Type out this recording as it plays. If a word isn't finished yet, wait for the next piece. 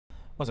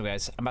What's up,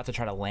 guys? I'm about to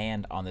try to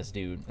land on this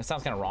dude. That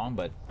sounds kind of wrong,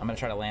 but I'm gonna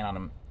try to land on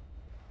him.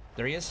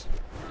 There he is.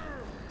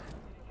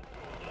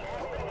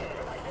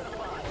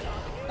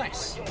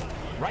 Nice.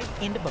 Right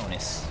into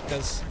bonus,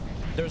 because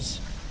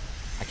there's,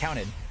 I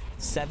counted,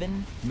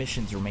 7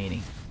 missions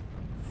remaining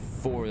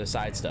for the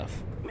side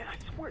stuff. Man, I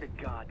swear to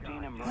God,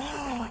 Dana Mercer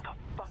is like a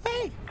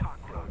fucking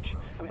cockroach.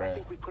 I mean, I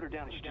think we put her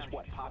down and she just,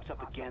 what, pops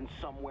up again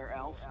somewhere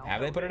else?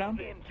 Have they put her down?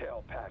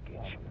 Intel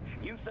package.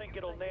 You think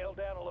it'll nail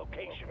down a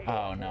location?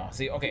 Oh, no.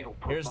 See, okay,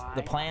 here's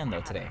the plan, though,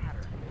 today.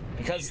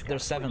 Because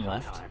there's 7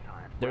 left,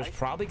 there's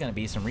probably going to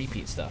be some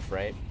repeat stuff,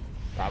 right?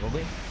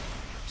 Probably.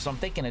 So I'm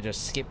thinking of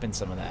just skipping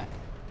some of that.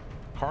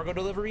 Cargo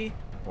delivery,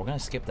 we're going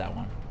to skip that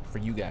one for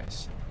you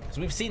guys. Because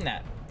we've seen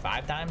that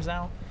 5 times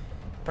now,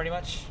 pretty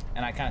much.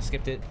 And I kind of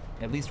skipped it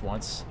at least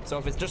once. So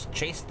if it's just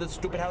chase the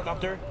stupid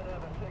helicopter,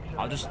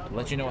 I'll just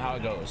let you know how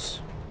it goes.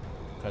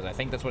 Because I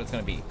think that's what it's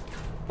going to be.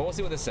 But we'll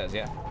see what this says,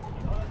 yeah.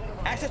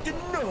 Access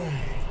denied!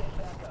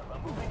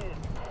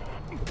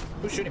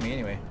 Who's shooting me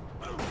anyway?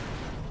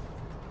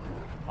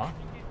 Huh?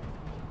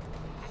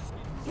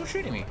 Who's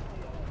shooting me?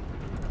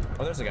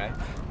 Oh, there's a guy.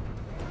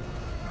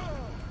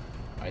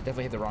 I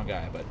definitely hit the wrong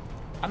guy, but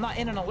I'm not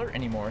in an alert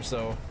anymore,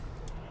 so...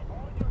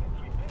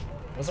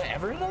 Was I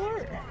ever in an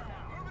alert?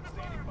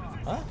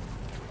 Huh?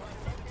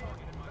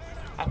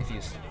 I'm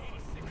confused.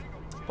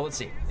 Well, let's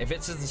see. If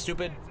it's the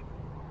stupid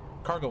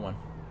cargo one,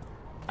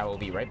 I will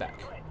be right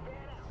back.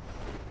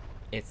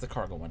 It's the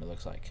cargo one, it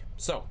looks like.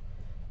 So,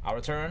 I'll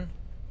return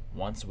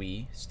once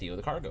we steal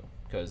the cargo,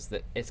 because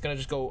it's going to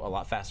just go a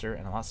lot faster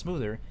and a lot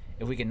smoother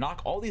if we can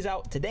knock all these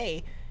out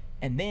today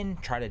and then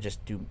try to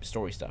just do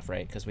story stuff,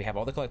 right? Because we have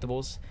all the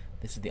collectibles.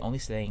 This is the only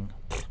thing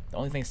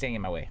standing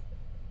in my way.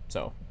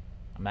 So,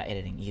 I'm not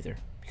editing either,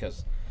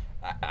 because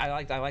I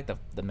like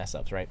the mess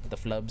ups, right? The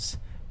flubs,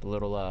 the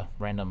little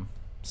random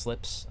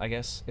slips, I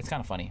guess. It's kind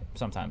of funny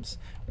sometimes.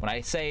 When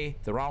I say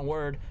the wrong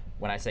word,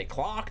 when I say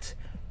clocked,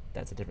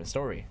 that's a different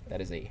story.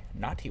 That is a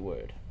naughty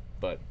word.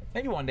 But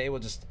maybe one day we'll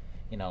just,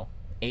 you know,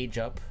 age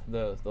up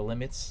the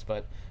limits.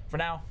 But for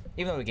now,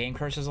 even though the game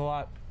curses a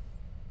lot,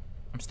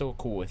 I'm still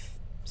cool with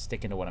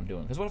sticking to what I'm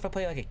doing. Because what if I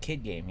play like a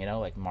kid game, you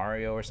know, like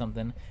Mario or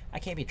something? I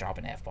can't be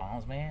dropping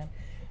F-bombs, man.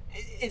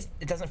 It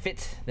doesn't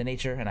fit the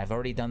nature, and I've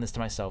already done this to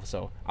myself.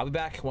 So I'll be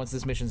back once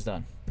this mission's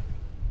done.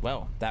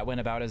 Well, that went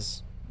about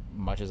as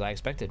much as I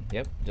expected.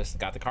 Yep, just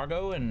got the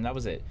cargo and that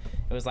was it.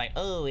 It was like,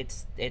 oh,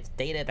 it's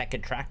data that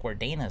could track where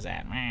Dana's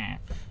at.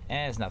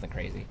 It's nothing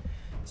crazy.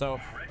 So,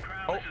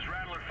 oh,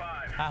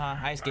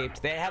 I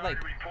escaped. They had like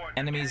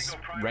enemies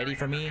ready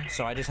for me,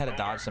 so I just had to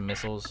dodge some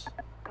missiles.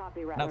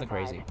 Nothing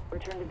crazy.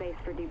 Return to base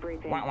for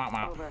debriefing.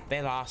 Wow.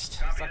 They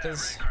lost,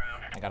 suckers.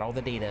 I got all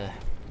the data.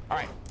 All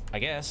right, I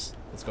guess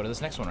let's go to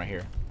this next one right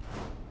here,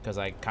 because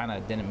I kind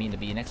of didn't mean to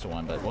be next to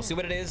one, but we'll see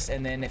what it is,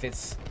 and then if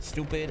it's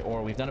stupid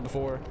or we've done it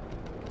before,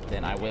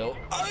 then I will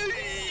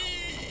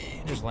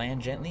just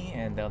land gently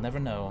and they'll never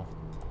know.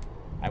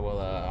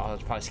 I'll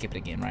probably skip it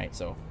again, right?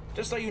 So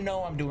just so you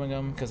know, I'm doing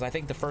them because I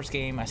think the first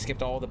game I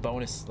skipped all the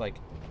bonus, like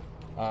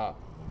I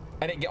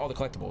didn't get all the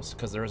collectibles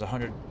because there was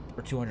 100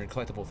 or 200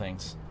 collectible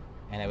things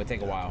and it would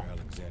take a while.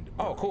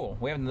 Oh, cool.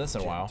 We haven't done this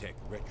in a while.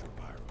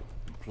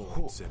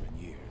 Employed 7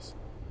 years.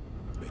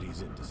 Bet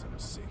he's into some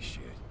sick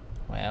shit.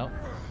 Well,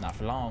 not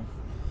for long,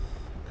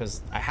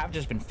 because I have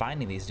just been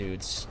finding these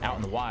dudes out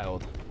in the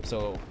wild,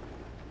 so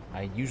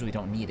I usually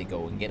don't need to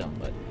go and get them.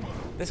 But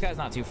this guy's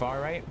not too far,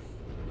 right?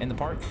 In the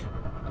park?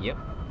 Yep.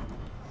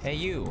 Hey,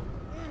 you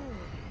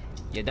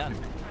done?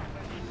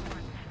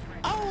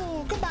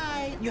 Oh,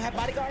 goodbye. You have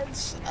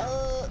bodyguards?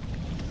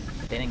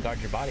 They didn't guard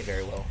your body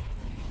very well.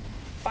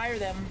 Fire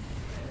them,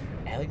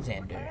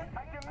 Alexander.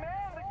 I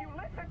demand that you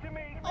listen to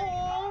me.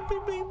 Oh,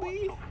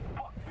 baby.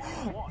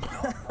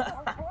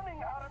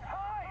 Running out of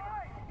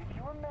time. If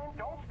you and men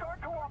don't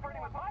start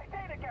cooperating with my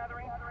data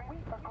gathering, we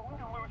are going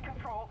to lose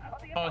control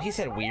of the Oh, he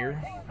said weird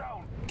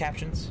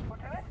captions.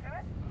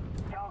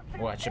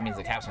 Well, that means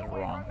the captions were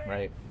wrong,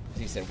 right?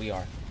 He said we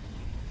are.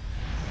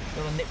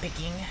 Little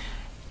nitpicking.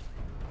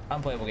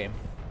 Unplayable game.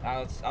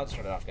 I'll start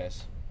it off,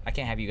 guys. I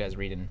can't have you guys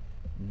reading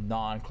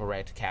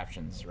non-correct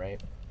captions,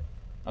 right?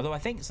 Although I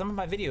think some of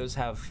my videos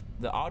have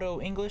the auto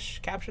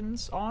English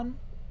captions on,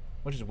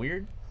 which is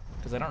weird,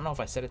 because I don't know if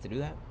I set it to do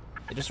that.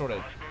 It just sort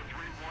of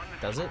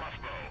does it,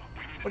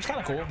 which is kind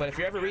of cool. But if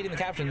you're ever reading the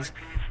captions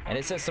and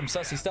it says some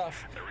sussy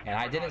stuff and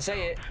I didn't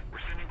say it,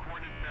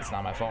 it's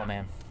not my fault,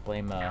 man.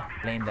 Blame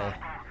the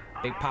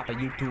big papa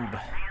YouTube.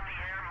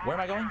 Where am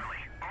I going?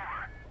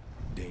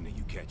 Dana,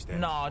 you catch that?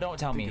 No, don't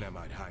tell me. I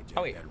might hijack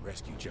Oh wait, that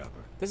rescue chopper.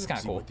 this is kind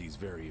of See cool. what these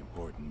very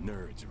important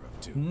nerds are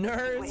up to. Way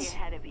Nerds.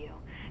 ahead of you.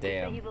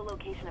 Damn. They say the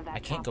location of that I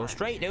can't go chopper.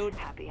 straight, dude.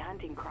 Happy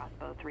hunting,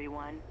 Crossbow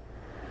 3-1.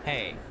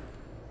 Hey,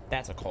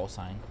 that's a call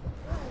sign.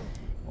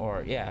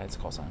 Or yeah, it's a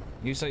call sign.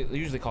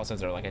 Usually call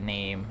signs are like a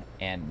name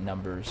and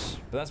numbers,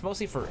 but that's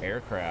mostly for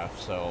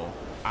aircraft. So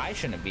I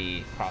shouldn't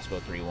be Crossbow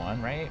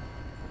 3-1, right?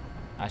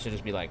 I should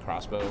just be like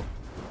Crossbow.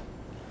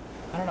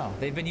 I don't know.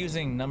 They've been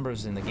using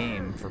numbers in the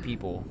game for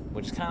people,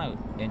 which is kind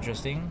of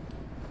interesting.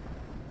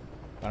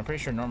 But I'm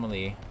pretty sure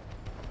normally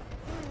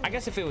I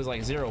guess if it was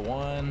like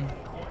 0-1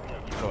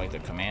 for like the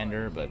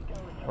commander, but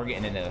we're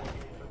getting into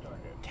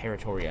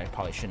territory I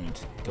probably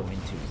shouldn't go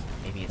into.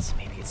 Maybe it's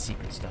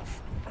secret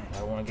stuff. I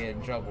don't want to get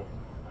in trouble.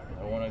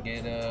 I don't want to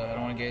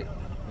get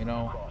you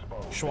know,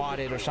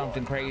 swatted or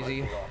something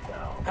crazy.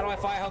 How do I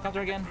fly a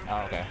helicopter again?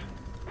 Oh, okay.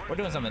 We're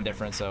doing something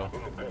different, so.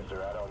 In the pit,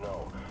 sir, I don't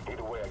know.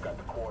 Either way, I got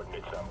the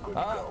coordinates. I'm good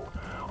to go.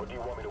 Or do you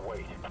want me to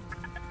wait?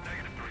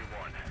 Negative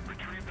 3-1.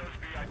 Retrieve those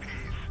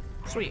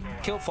VIPs. Sweet.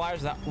 Kill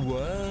flyers without.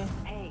 What?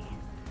 Hey,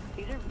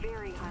 these are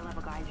very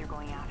high-level guys you're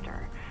going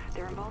after.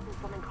 They're involved in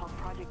something called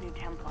Project New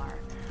Templar.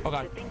 Oh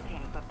god. It's a think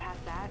tank, but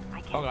past that,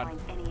 I can't Oh, God.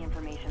 find any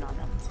information on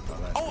them.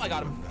 Oh, I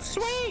got him.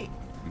 Sweet.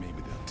 Maybe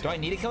they'll Do I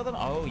need to kill them?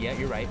 Oh, yeah,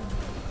 you're right.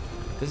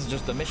 This is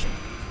just the mission.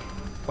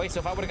 Wait, so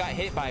if I would have got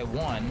hit by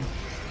 1,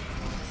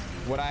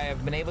 would I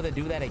have been able to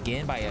do that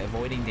again by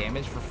avoiding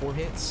damage for 4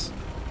 hits?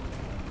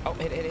 Oh,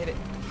 hit it, hit it.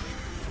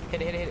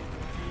 Hit it, hit it, hit it.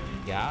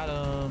 Got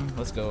him.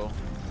 Let's go.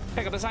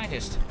 Pick up the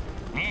scientist.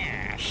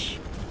 Yes.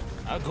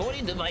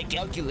 According to my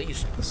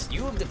calculations,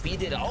 you have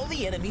defeated all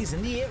the enemies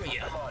in the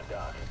area. Come on,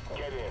 Doc.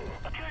 Get in.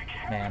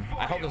 Man,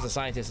 I hope there's a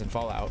scientist in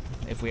Fallout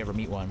if we ever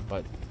meet one,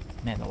 but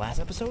man, the last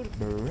episode,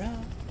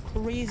 bruh,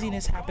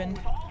 craziness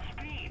happened.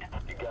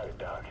 You got it,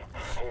 Doc.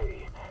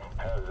 Hey,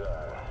 how's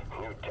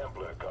New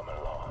Templar coming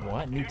along?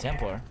 What? New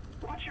Templar?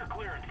 What's your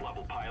clearance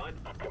level, pilot?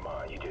 Come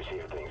on, you just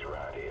hear things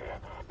around here.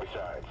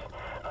 Besides,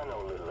 I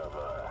know a little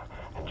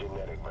of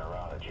genetic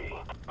virology.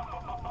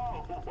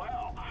 Oh,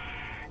 well.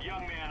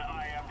 Young man,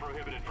 I am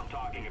prohibited from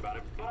talking about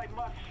it, but I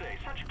must say,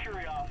 such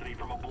curiosity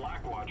from a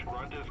Blackwatch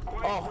grunt is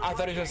quite... Oh, I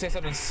thought he was gonna say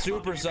something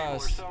super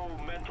sus. We're so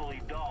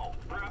mentally dull.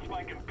 Perhaps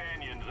my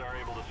companions are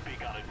able to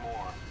speak on it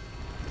more.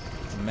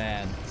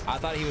 Man, I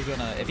thought he was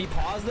gonna, if he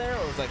paused there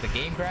or if like the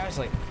game crashed,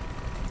 like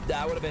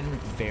that would have been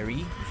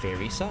very,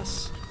 very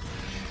sus.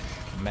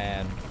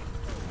 Man.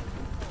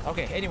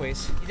 Okay,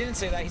 anyways, he didn't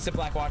say that. He said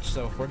Blackwatch,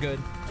 so we're good.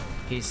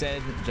 He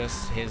said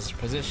just his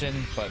position,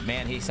 but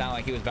man, he sounded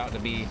like he was about to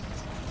be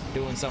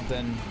doing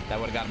something that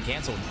would have got him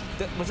canceled.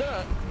 Was there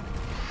a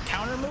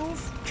counter move?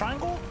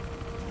 Triangle?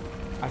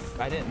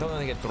 I don't think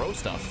they could throw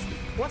stuff.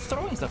 What's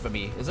throwing stuff at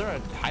me? Is there a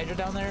Hydra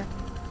down there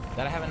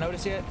that I haven't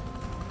noticed yet?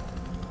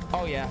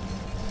 Oh yeah.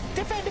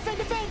 Defend, defend,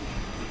 defend!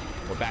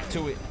 We're back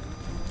to it.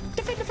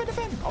 Defend, defend,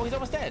 defend! Oh, he's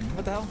almost dead.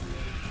 What the hell?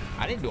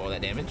 I didn't do all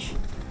that damage.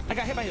 I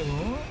got hit by a...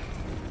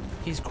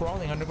 He's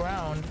crawling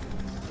underground.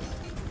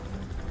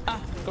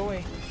 Ah, go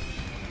away.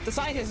 The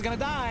scientist is gonna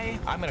die.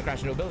 I'm gonna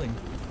crash into a building.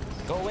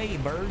 Go away,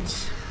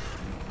 birds.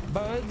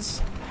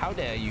 Buds, how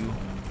dare you?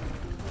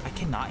 I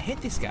cannot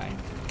hit this guy.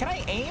 Can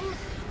I aim?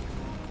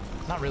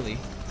 Not really.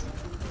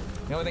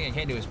 The only thing I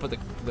can do is put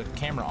the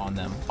camera on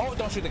them. Oh,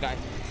 don't shoot the guy.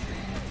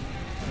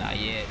 Not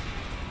yet.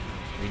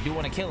 We do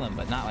want to kill him,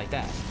 but not like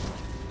that.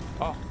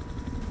 Oh,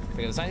 look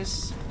at the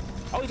scientist.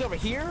 Oh, he's over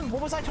here?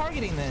 What was I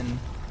targeting then?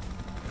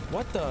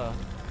 What the?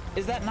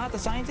 Is that not the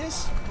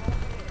scientist?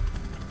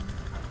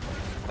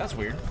 That's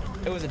weird.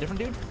 It was a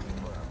different dude?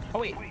 Oh,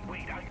 wait.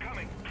 Wait, I'm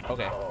coming.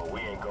 Okay. Oh,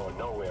 we ain't going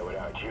nowhere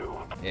without you.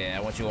 Yeah,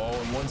 I want you all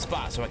in one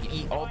spot so I can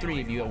eat all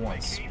 3 of you at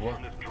once. Well,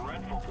 From this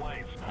dreadful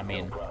place. I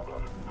mean, No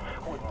problem.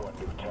 Wouldn't want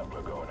New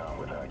Templar going on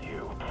without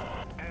you.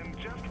 And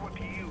just what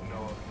do you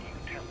know of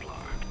New Templar?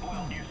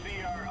 Well, you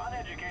see, our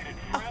uneducated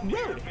friend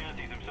here rude.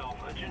 fancies himself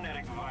a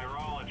genetic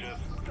virologist.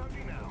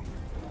 Talking now.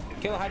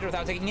 kill a Hydra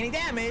without taking any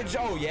damage.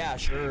 Oh, yeah,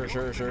 sure,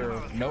 sure,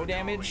 sure. No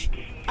damage.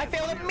 I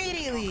failed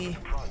immediately.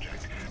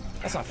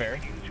 That's not fair.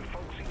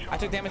 I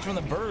took damage from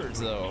the birds,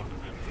 though.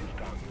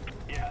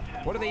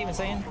 What are they even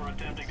saying? For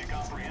attempting to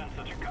comprehend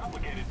such a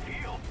complicated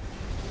field.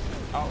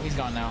 Oh, he's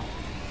gone now.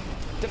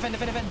 Defend,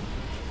 defend, defend.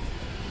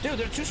 Dude,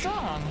 they're too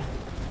strong.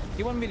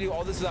 You want me to do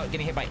all this without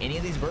getting hit by any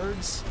of these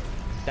birds?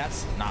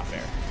 That's not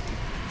fair.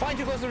 Flying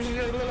too close.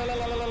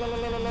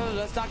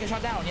 Let's not get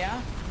shot down,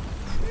 yeah?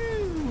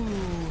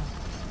 Whew.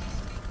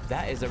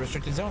 That is the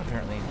restricted zone,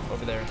 apparently,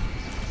 over there.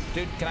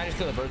 Dude, can I just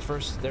kill the birds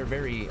first? They're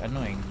very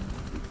annoying.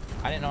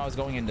 I didn't know I was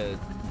going into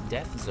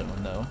death zone,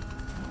 though.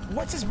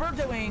 What's this bird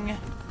doing?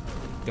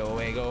 Go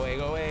away, go away,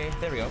 go away.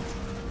 There we go.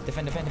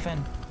 Defend, defend,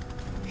 defend.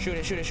 Shoot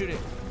it, shoot it, shoot it.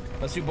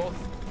 Let's do both.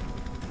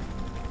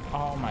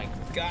 Oh my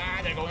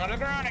god, they're going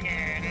underground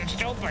again.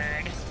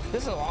 Stupid.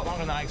 This is a lot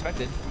longer than I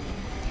expected.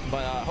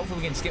 But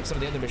hopefully we can skip some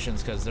of the other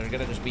missions because they're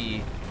going to just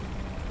be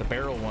the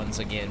barrel ones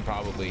again,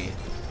 probably.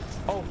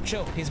 Oh,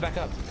 chill. He's back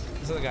up.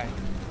 This other guy.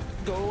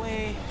 Go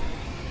away.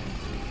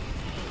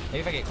 Maybe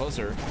if I get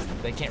closer,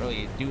 they can't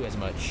really do as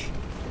much.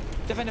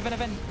 Defend, defend,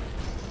 defend.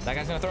 That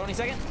guy's going to throw any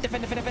second.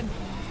 Defend, defend, defend.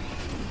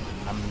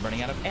 I'm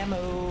running out of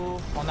ammo.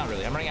 Well, not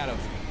really. I'm running out of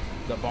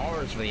the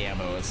bars for the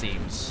ammo, it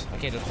seems. I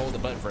can't just hold the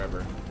button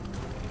forever.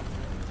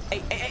 Hey,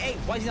 hey, hey, hey.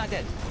 Why is he not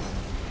dead?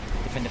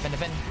 Defend, defend,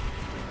 defend.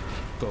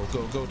 Go,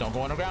 go, go. Don't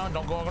go underground.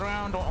 Don't go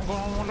underground. Don't go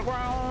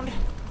underground.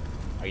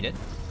 Are you dead?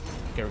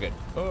 Okay, we're good.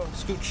 Oh,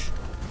 scooch.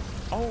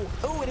 Oh,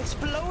 oh, it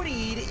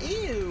exploded.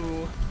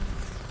 Ew.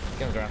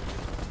 Get on the ground.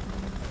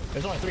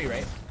 There's only 3,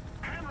 right?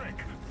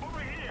 Henrik, over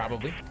here.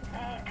 Probably.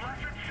 Oh,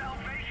 blessed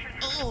salvation.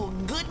 Oh,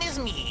 goodness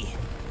me.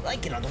 I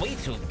cannot wait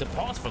to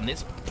depart from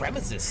this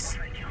premises.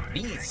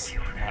 These?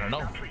 I don't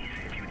know.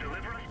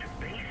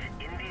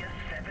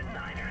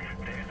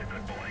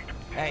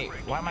 Hey,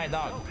 why am I a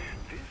dog?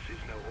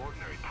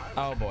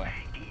 Oh boy.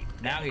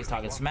 Now he's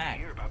talking smack.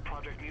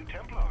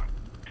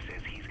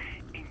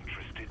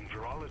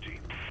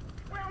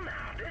 Well,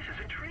 now, this is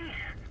a treat.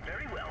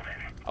 Very well,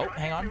 then. Oh,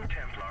 hang on.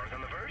 Templar is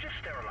on the verge of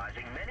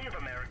sterilizing many of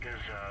America's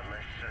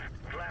less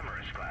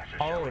glamorous classes.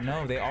 Oh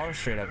no, they are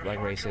straight up like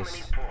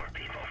racist.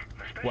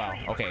 Wow.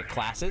 Okay,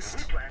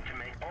 classist. We plan to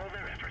make all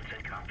their efforts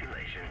and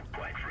copulation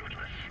quite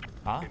fruitless.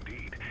 Huh?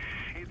 Indeed.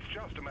 It's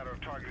just a matter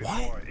of targeting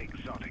What? more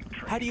exotic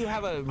traits. How do you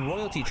have a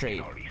royalty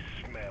trait? I already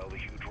smell the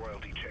huge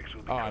royalty checks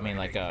will be Oh, I mean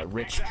like a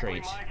rich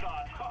trait.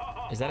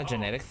 Is that a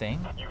genetic thing?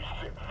 You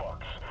sick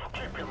fucks.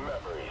 Keep your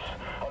memories.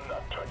 I'm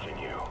not touching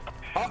you.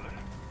 Oh!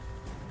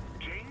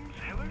 James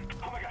Hiller?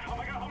 Oh my god, oh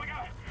my god, oh my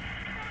god!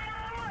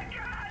 Oh my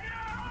god,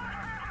 no!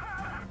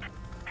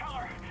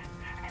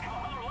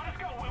 Heller, let us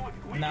go.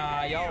 We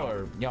Nah,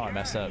 y'all are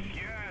messed up.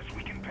 Yes,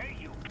 we can pay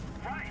you.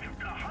 Right,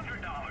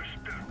 $100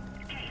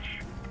 each.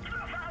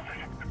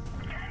 1,000,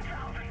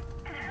 10,000.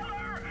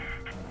 Hiller!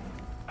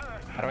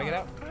 How do I get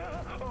out?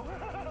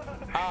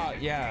 Ah,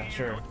 yeah,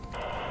 sure.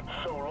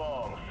 So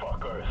long,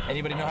 fuckers.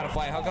 Anybody know how to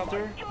fly a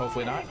helicopter?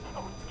 Hopefully not.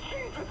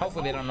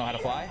 Hopefully they don't know how to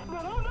fly.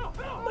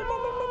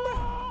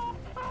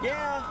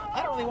 Yeah,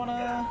 I don't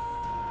wanna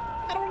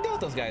deal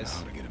with those guys.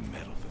 I'm gonna get a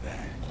medal for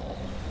that.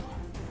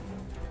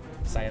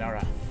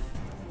 Sayonara.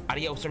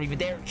 Adios,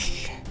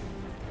 arrivederci.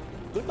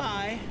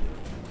 Goodbye.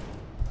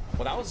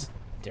 Well, that was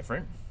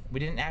different. We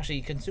didn't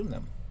actually consume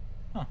them.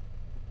 Huh.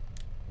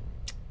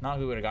 Not like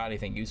we would have got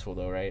anything useful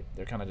though, right?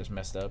 They're kind of just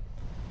messed up.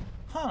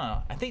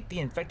 Huh. I think the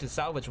infected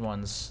salvage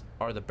ones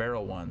are the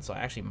barrel ones, so I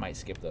actually might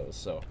skip those.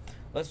 So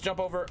let's jump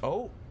over.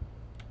 Oh.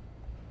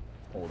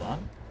 Hold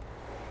on.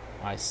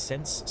 I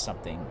sense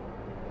something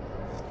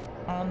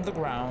on the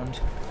ground.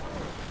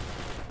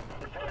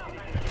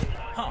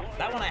 Huh.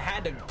 That one I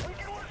had to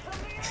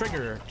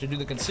trigger to do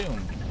the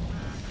consume.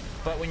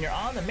 But when you're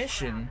on the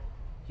mission,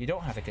 you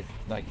don't have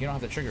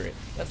to trigger it.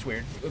 That's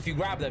weird. If you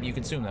grab them, you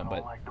consume them,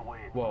 but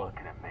whoa,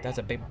 that's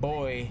a big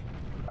boy.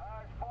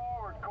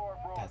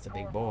 That's a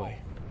big boy.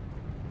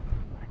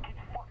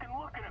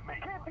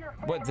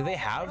 What, do they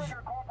have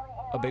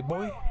a big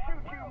boy?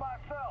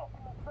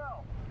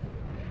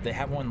 They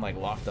have one like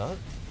locked up?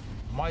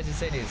 Why is it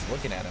saying he's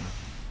looking at him?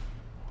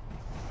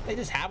 They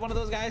just have one of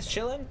those guys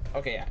chilling?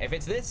 Okay, yeah, if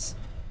it's this,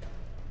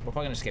 we're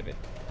probably gonna skip it.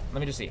 Let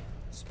me just see.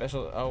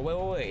 Special, oh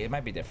wait, it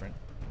might be different.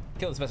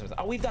 Kill the specimens.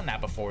 Oh, we've done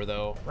that before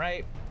though,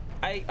 right?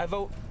 I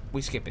vote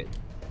we skip it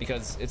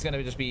because it's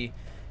gonna just be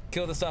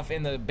kill the stuff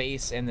in the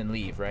base and then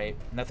leave, right?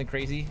 Nothing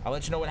crazy. I'll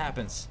let you know what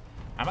happens.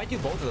 I might do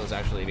both of those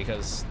actually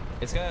because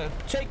it's gonna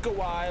take a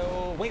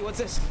while. Wait, what's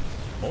this?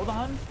 Hold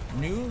on.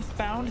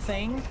 Newfound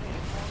thing.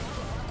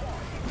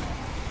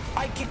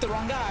 I kicked the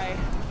wrong guy.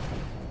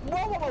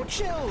 Whoa,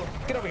 chill.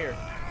 Get over here.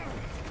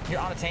 You're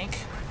on a tank.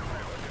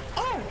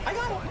 Oh, I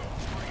got him.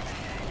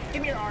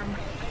 Give me your arm.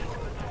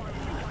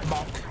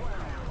 Bonk.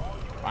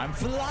 I'm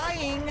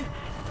flying.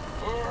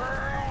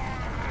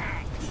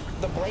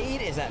 The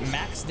blade is at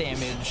max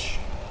damage.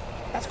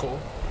 That's cool.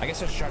 I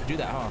guess I should try to do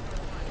that, huh?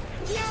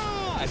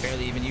 Yeah! I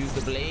barely even used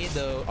the blade,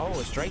 though. Oh,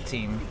 a strike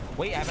team.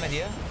 Wait, I have an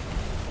idea.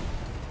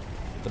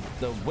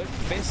 The whip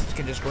fist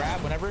can just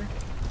grab whenever.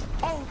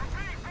 Oh!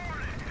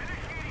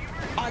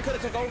 I could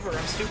have took over.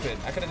 I'm stupid.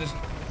 I could have just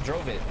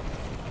drove it.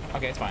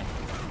 Okay, it's fine.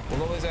 We'll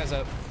blow these guys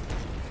up.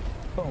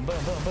 Boom,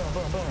 boom, boom, boom,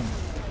 boom, boom.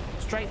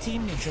 Strike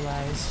team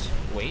neutralized.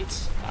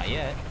 Wait, not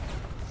yet.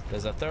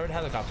 There's a third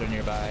helicopter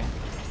nearby.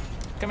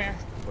 Come here.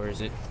 Where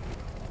is it?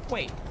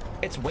 Wait,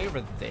 it's way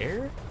over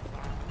there?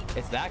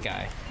 It's that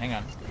guy. Hang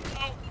on.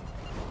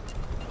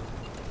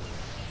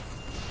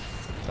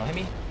 Don't hit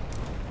me.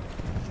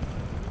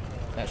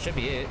 That should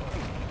be it.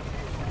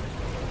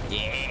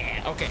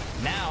 Yeah. Okay,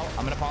 now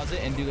I'm gonna pause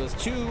it and do those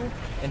two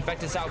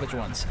infected salvage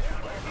ones.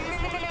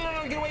 No,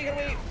 get away, get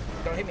away.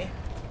 Don't hit me.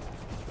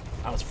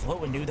 I was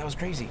floating, dude. That was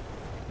crazy.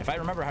 If I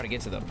remember how to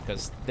get to them,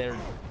 because they're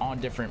on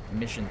different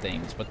mission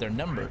things, but they're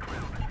numbered.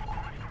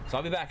 So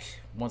I'll be back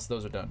once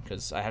those are done,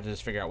 because I have to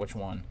just figure out which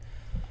one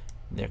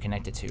they're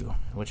connected to,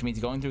 which means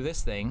going through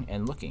this thing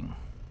and looking.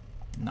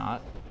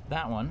 Not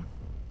that one.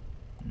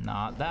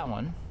 Not that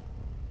one.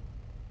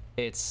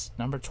 It's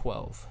number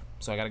 12.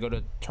 So I got to go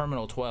to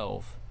terminal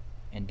 12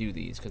 and do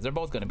these, because they're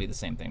both going to be the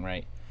same thing,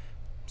 right?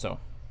 So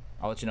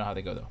I'll let you know how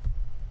they go, though.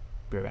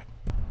 Be right back.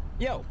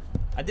 Yo,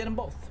 I did them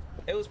both.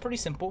 It was pretty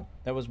simple.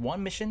 There was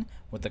one mission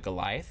with the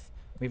Goliath.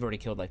 We've already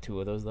killed like 2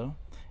 of those, though.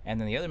 And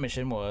then the other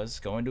mission was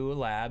go into a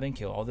lab and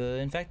kill all the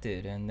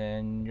infected, and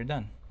then you're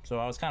done. So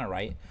I was kind of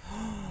right.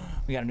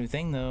 We got a new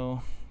thing,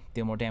 though.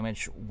 Deal more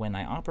damage when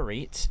I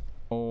operate.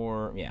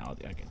 Or, yeah, I'll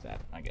get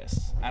that, I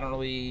guess. I don't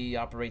really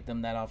operate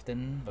them that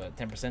often, but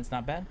 10%'s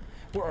not bad.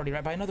 We're already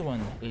right by another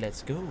one.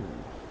 Let's go.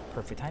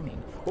 Perfect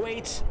timing.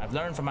 Wait! I've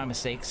learned from my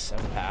mistakes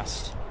of the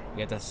past.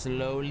 We have to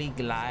slowly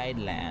glide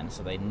land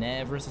so they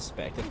never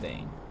suspect a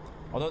thing.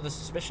 Although the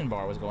suspicion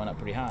bar was going up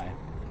pretty high.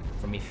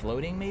 From me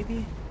floating,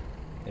 maybe?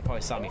 They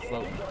probably saw me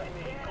floating.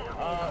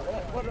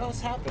 What else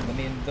happened? I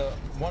mean,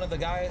 one of the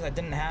guys I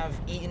didn't have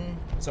eaten,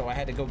 so I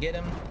had to go get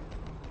him,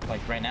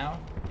 like right now,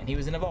 and he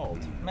was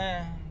involved.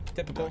 Meh,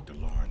 typical. Dr.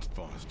 Lawrence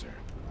Foster,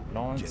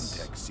 Lawrence.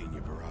 Gentech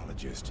senior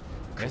virologist.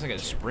 I guess I could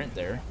sprint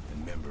there.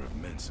 And member of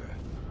Mensa.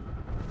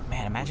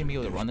 Man, imagine being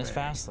able to run this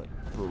fast. Like,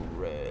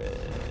 bruh,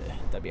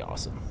 that'd be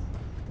awesome.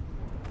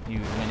 You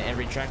win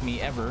every track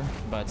meet ever,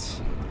 but,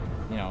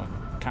 you know,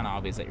 kind of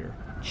obvious that you're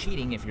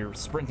cheating if you're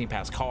sprinting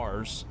past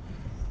cars.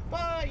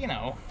 But, you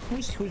know,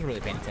 who's really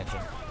paying attention?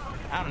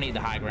 I don't need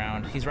the high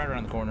ground. He's right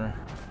around the corner.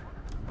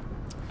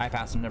 I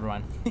passed him, never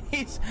mind.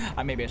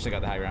 Maybe I should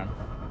have got the high ground.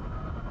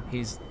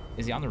 Is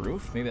he on the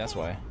roof? Maybe that's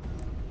why.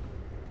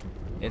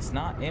 It's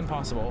not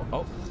impossible.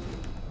 Oh,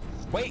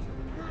 wait.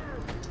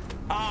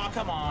 Oh,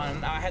 come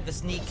on. I had the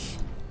sneak.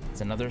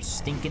 It's another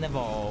stinking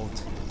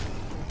evolved.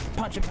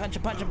 Punch him, punch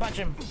him, punch him, punch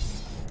him.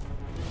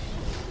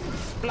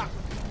 Block.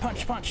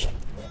 Punch, punch.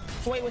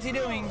 Wait, what's he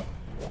doing?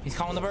 He's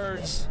calling the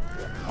birds.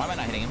 Why am I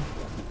not hitting him?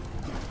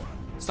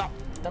 Stop,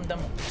 dum-dum.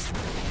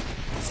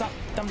 Stop,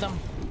 dum-dum.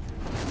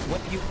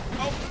 Whip you.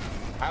 Oh!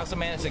 I also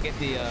managed to get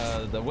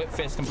the whip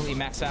fist completely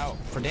maxed out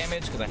for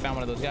damage because I found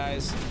one of those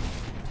guys.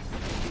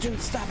 Dude,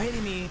 stop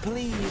hitting me,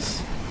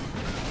 please.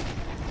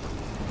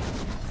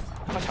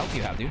 How much health do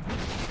you have, dude?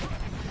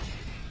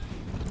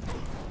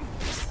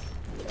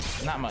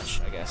 Not much,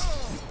 I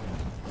guess.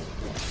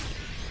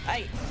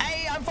 Hey,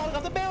 I'm falling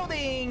off the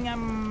building.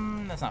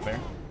 That's not fair.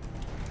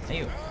 Hey,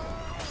 you.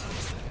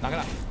 Knock it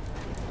off.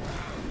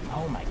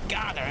 Oh my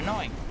God, they're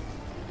annoying.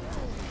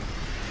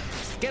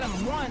 Get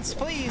him once,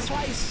 please,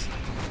 twice.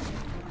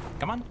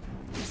 Come on.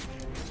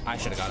 I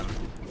should have got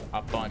him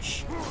a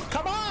bunch.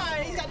 Come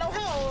on, he's got no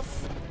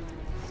health.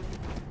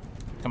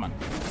 Come on.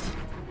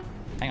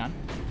 Hang on.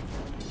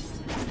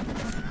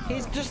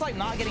 He's just like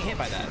not getting hit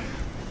by that.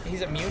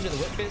 He's immune to the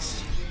whip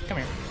fist. Come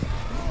here.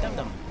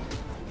 Dum-dum.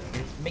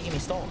 You're making me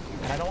stall,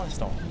 and I don't want to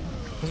stall.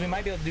 Because we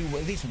might be able to do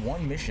at least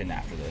one mission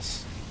after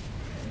this.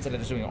 Instead of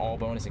just doing all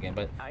bonus again,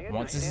 but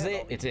once this is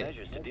it, it's it.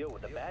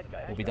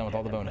 We'll be done with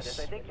all the bonus.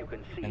 And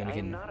then we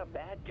can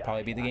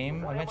probably beat the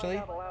game eventually.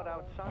 I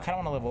kind of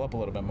want to level up a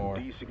little bit more.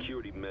 Which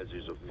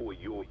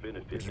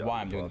is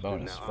why I'm doing the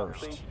bonus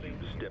first.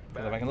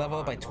 Because if I can level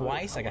up by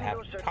twice, I can have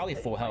probably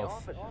full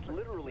health.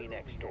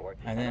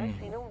 And then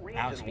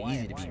Alex will be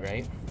easy to beat,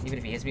 right? Even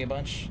if he hits me a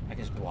bunch, I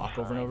can just block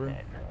over and over.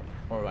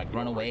 Or like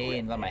run away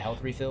and let my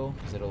health refill,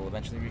 because it'll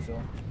eventually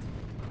refill.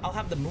 I'll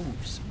have the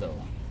moves, though.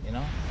 You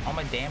know, all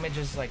my damage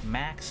is like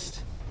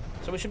maxed,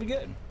 so we should be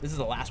good. This is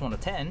the last one of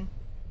 10.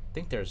 I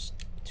think there's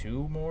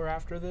 2 more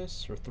after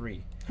this, or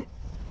 3.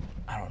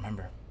 I don't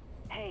remember.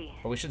 Hey.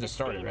 But we should have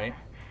started, right?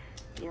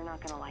 You're not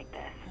gonna like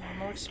this.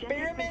 More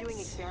experiments. Jen's been doing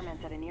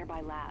experiments at a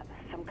nearby lab.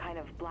 Some kind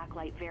of black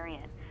light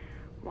variant,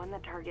 one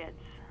that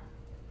targets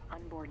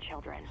unborn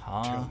children.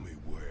 Huh? Tell me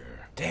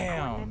where.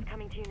 Damn. It's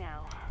coming to you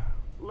now.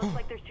 Looks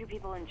like there's 2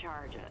 people in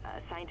charge: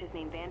 a scientist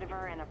named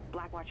Vandiver and a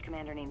Blackwatch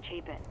commander named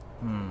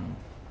Chapin.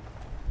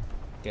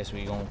 Guess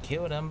we gonna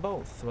kill them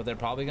both. Well, they're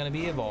probably gonna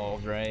be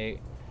evolved, right?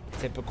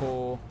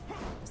 Typical.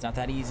 It's not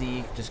that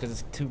easy just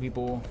because it's 2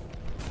 people.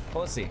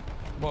 Well, let's see.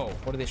 Whoa,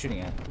 what are they shooting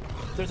at?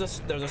 There's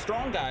a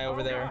strong guy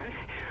over there.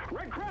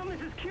 Red Crown,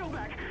 this is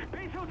Keelback.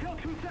 Base Hotel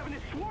 27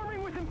 is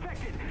swarming with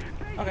infected.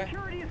 Base Okay.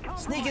 security is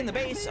compromised. Sneak in the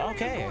base.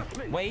 Okay.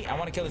 Wait, I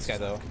want to kill this guy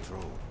though.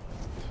 Control.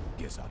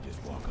 Guess I'll just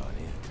walk on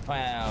in.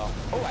 Wow.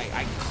 Oh,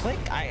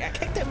 I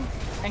kicked him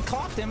and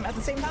clocked him at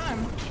the same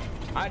time.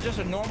 I'm just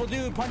a normal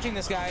dude punching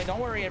this guy.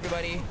 Don't worry,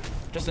 everybody.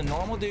 Just a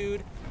normal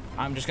dude.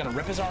 I'm just gonna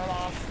rip his arm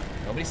off.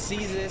 Nobody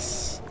sees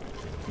this.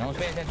 No one's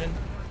paying attention.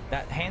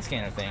 That hand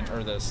scanner thing,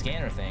 or the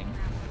scanner thing.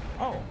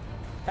 Oh,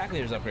 pack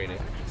leader's upgraded.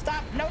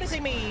 Stop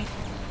noticing me.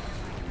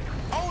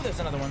 Oh,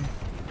 there's another one.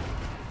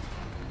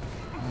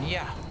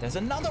 Yeah, there's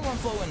another one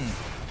flowing.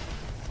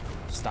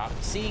 Stop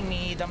seeing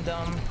me,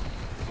 dum-dum.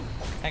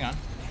 Hang on.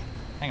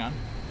 Hang on.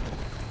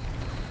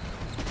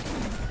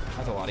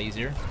 That's a lot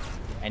easier.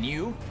 And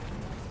you,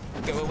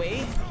 go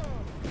away.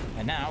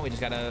 And now we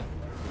just gotta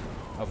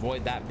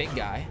avoid that big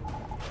guy.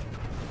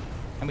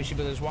 And we should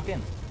be able to just walk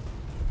in.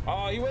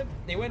 Oh, he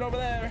went over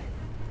there.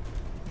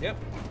 Yep.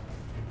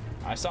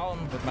 I saw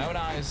him with my own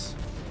eyes.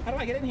 How do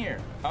I get in here?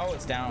 Oh,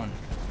 it's down.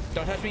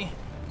 Don't touch me.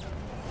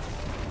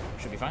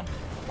 Should be fine.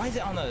 Why is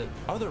it on the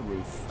other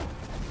roof?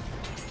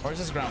 Or is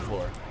this ground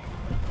floor?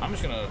 I'm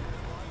just gonna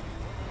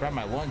grab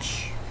my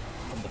lunch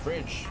from the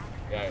fridge.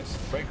 Guys,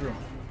 break room.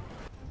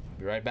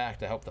 Be right back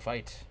to help the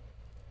fight.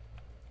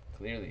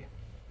 Clearly.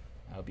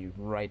 I'll be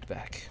right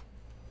back.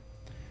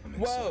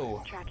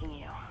 Whoa! Tracking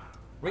you.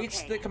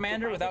 Reach the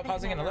commander without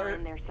causing an alert.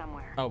 In there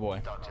somewhere. Oh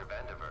boy. Dr.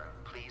 Vandiver,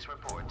 please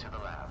report to the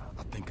lab.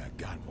 I think I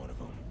got one of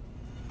them.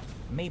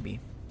 Maybe.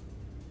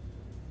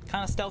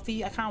 Kind of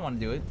stealthy. I kind of want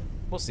to do it.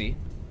 We'll see.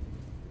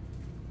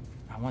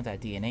 I want that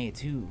DNA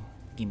too.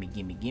 Gimme,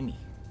 gimme, gimme.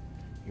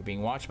 You're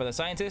being watched by the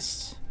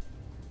scientists.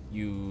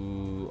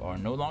 You are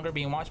no longer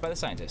being watched by the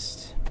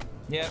scientist.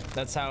 Yep,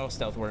 that's how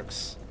stealth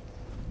works.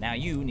 Now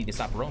you need to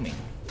stop roaming.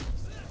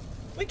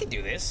 We can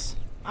do this.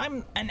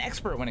 I'm an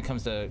expert when it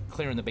comes to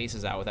clearing the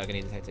bases out without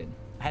getting detected.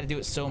 I had to do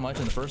it so much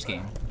in the first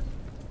game.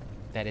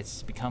 that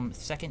it's become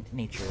second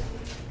nature.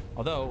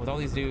 Although, with all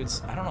these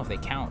dudes, I don't know if they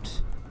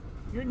count.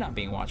 You're not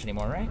being watched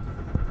anymore, right?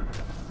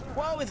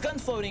 Whoa, with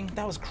guns floating.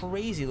 That was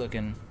crazy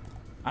looking.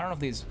 I don't know if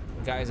these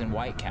guys in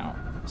white count.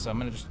 So I'm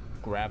gonna just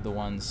grab the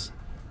ones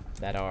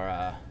that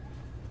are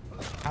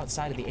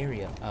outside of the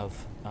area of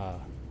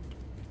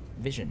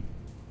vision.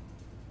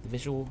 The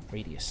visual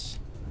radius.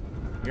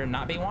 You're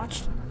not being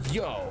watched?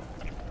 Yo,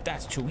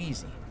 that's too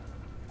easy.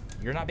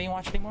 You're not being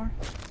watched anymore?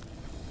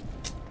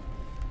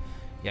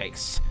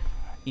 Yikes.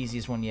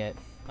 Easiest one yet.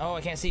 Oh,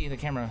 I can't see. The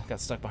camera got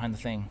stuck behind the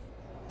thing.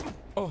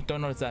 Oh,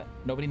 don't notice that.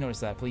 Nobody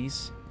noticed that,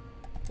 please.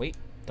 Wait,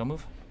 don't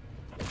move.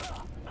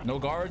 No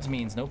guards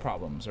means no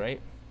problems,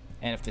 right?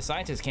 And if the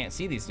scientists can't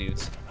see these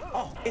dudes,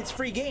 oh, it's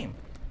free game.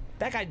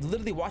 That guy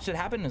literally watched it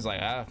happen and was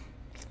like,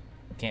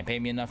 can't pay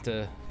me enough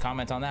to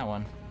comment on that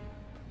one.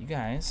 You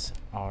guys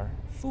are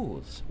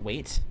fools.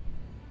 Wait,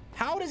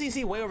 how does he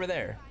see way over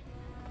there?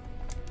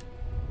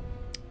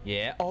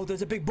 Yeah, oh,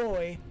 there's a big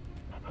boy.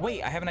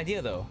 Wait, I have an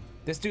idea though.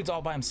 This dude's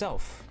all by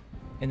himself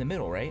in the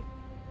middle, right?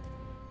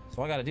 So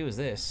all I gotta do is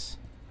this.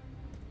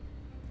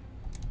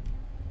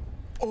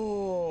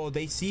 Oh,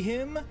 they see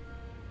him?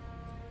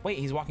 Wait,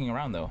 he's walking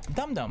around though.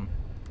 Dum-dum.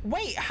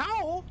 Wait,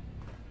 how?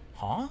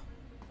 Huh?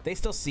 They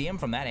still see him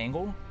from that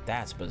angle?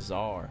 That's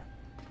bizarre.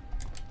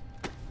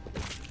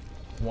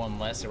 One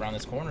less around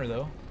this corner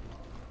though.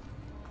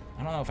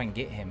 I don't know if I can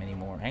get him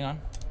anymore. Hang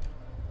on.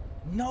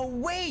 No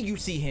way you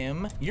see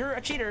him. You're a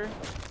cheater.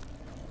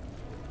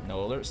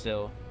 No alert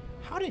still.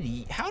 How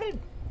did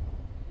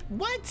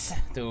what?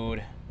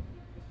 Dude.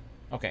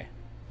 Okay.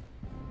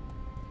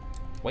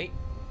 Wait.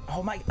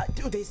 Oh my,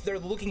 dude, they're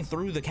looking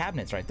through the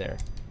cabinets right there.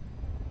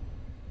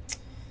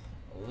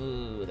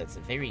 Ooh, that's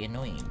very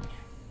annoying.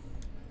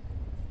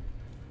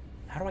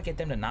 How do I get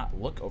them to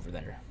not look over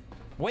there?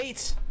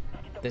 Wait!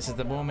 This is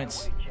the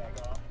moment.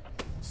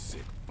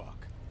 Sick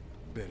fuck.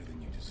 Better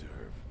than you deserve.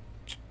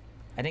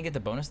 I didn't get the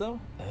bonus though?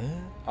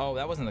 Oh,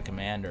 that wasn't the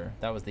commander.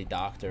 That was the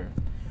doctor.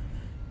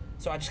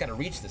 So I just gotta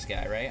reach this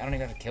guy, right? I don't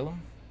even have to kill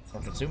him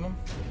or consume him.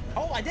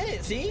 Oh, I did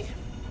it, see?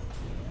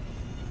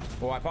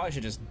 Well, I probably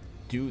should just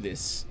do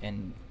this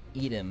and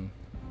eat him.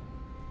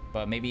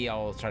 But maybe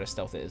I'll try to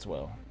stealth it as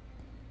well.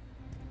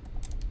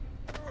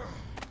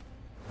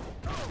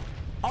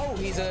 Oh,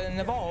 he's an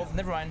evolved.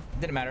 Never mind.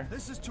 Didn't matter.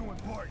 This is too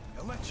important.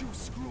 I'll let you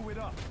screw it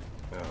up.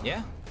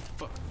 Yeah?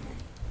 Fuck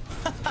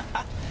me.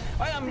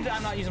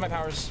 I'm not using my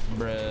powers.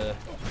 Bruh.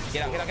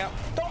 Get out, get out, get out.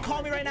 Don't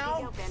call me right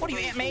now. What are you,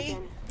 Aunt May?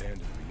 Band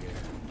of the air.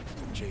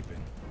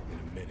 Japing in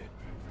a minute.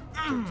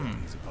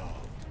 He's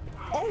evolved.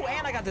 Oh,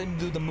 and I got to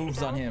do the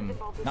moves on him.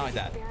 Not like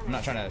that. I'm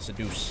not trying to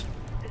seduce.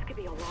 This could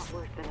be a lot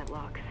worse than it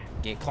looks.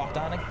 Get clocked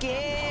on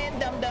again,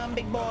 dum-dum,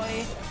 big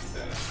boy.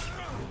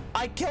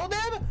 I killed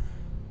him?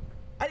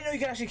 I didn't know you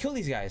could actually kill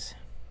these guys.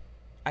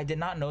 I did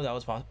not know that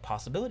was a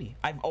possibility.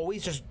 I've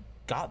always just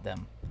got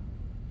them.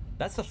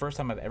 That's the first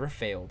time I've ever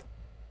failed.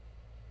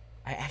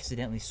 I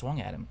accidentally swung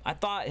at him. I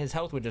thought his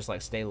health would just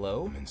like stay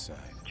low. I'm inside.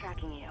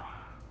 Tracking you.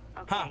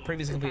 Okay. Ha,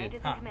 previously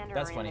completed. Ha,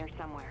 that's funny.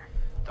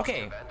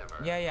 Okay,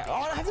 yeah. Oh,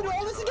 I have to do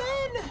all this again.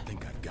 I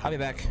think I got I'll be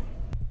back.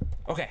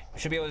 Okay,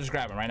 should be able to just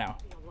grab him right now.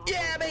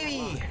 Yeah,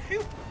 baby!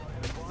 Phew.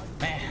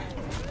 Man.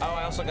 Oh,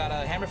 I also got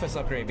a hammer fist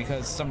upgrade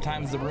because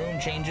sometimes the room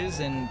changes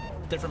and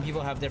different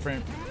people have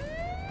different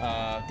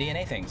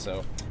DNA things,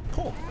 so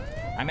cool.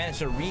 I managed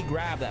to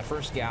re-grab that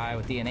first guy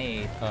with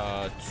DNA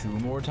 2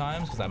 more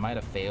times because I might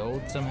have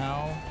failed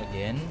somehow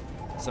again.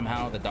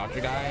 Somehow the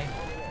doctor guy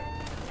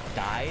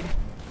died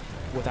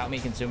without me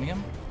consuming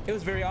him. It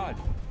was very odd.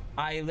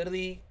 I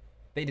literally,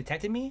 they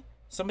detected me.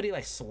 Somebody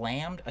like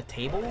slammed a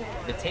table.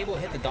 The table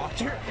hit the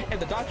doctor, and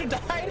the doctor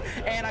died,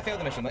 and I failed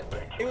the mission. Like,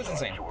 it was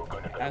insane.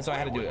 And so I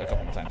had to do it a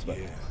couple more times. But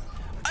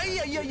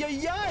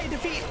ay,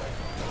 defeat.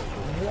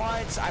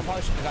 What? I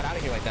probably shouldn't have got out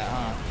of here like that,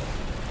 huh?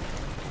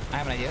 I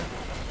have an idea.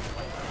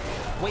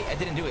 Wait, I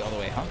didn't do it all the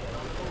way, huh?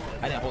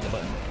 I didn't hold the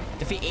button.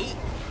 Defeat 8?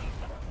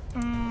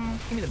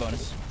 Give me the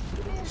bonus.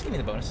 Just give me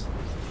the bonus.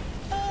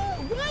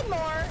 One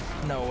more.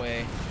 No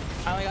way.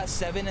 I only got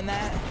 7 in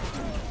that.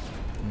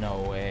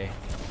 No way.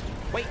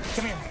 Wait,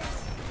 come here.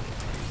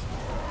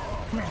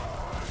 Come here.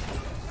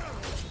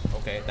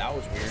 Okay, that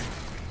was weird.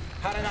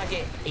 How did I not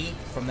get 8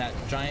 from that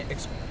giant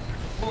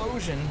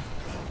explosion?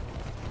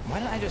 Why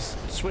didn't I just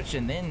switch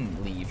and then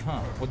leave,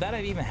 huh? Would that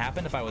have even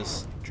happened if I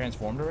was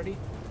transformed already?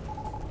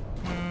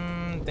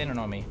 They don't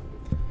know me.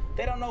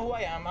 They don't know who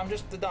I am. I'm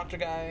just the doctor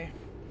guy.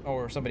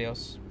 Or somebody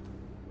else.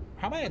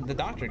 How am I the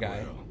doctor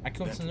guy? Well, I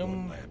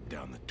consume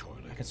down the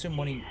toilet. I consume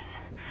one of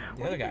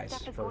the other guys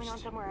Stuff is going on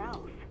first. somewhere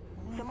else.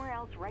 Somewhere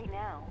else right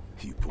now.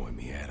 You point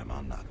me at him,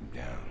 I'll knock him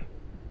down.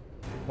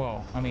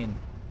 Well, I mean,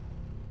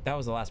 that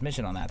was the last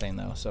mission on that thing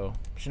though, so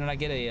shouldn't I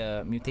get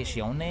a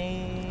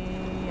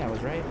mutazione? I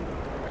was right.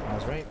 I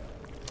was right.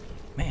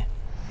 Man,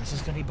 this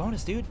is gonna be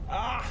bonus, dude.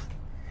 Ah!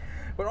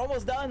 We're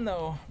almost done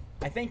though.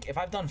 I think if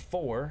I've done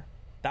 4,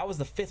 that was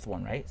the 5th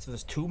one, right? So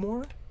there's 2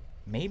 more?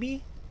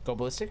 Maybe? Go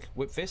ballistic,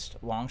 whip fist,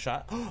 long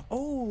shot.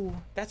 Oh,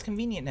 that's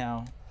convenient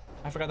now.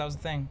 I forgot that was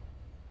the thing.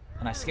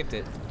 and I skipped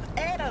it.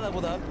 And I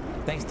leveled up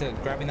thanks to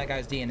grabbing that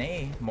guy's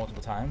DNA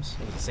multiple times.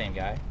 It was the same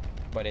guy,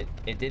 but it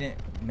didn't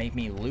make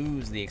me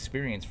lose the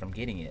experience from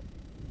getting it,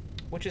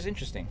 which is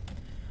interesting.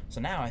 So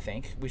now I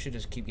think we should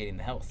just keep getting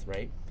the health,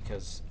 right?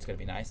 Because it's gonna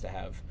be nice to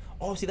have.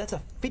 Oh, see, that's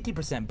a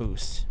 50%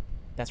 boost.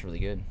 That's really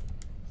good.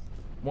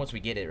 Once we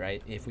get it,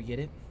 right? If we get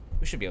it,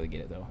 we should be able to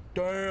get it though.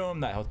 Damn,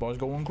 that health bar is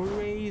going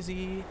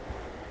crazy.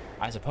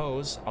 I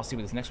suppose I'll see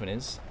what this next one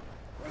is.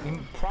 We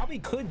probably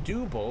could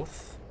do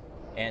both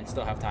and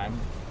still have time,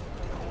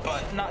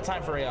 but not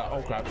time for a.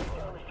 Oh crap!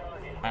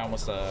 I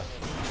almost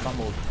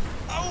fumbled.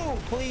 Oh,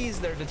 please!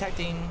 They're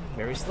detecting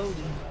very slowly.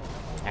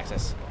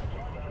 Access.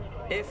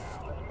 If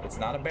it's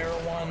not a barrel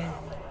one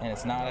and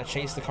it's not a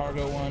chase the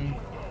cargo one,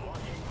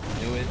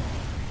 do it.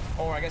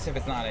 Or I guess if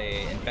it's not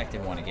a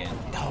infected one again.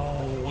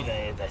 Oh,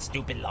 the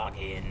stupid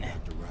login.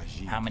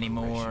 How many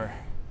more?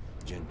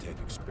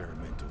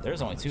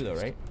 There's only 2 though,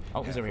 right?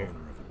 Oh, he's over here.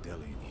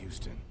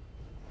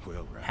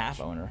 Well,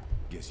 half owner.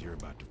 Guess you're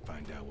about to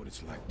find out what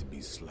it's like to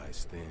be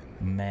sliced thin.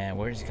 Man,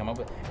 where does he come up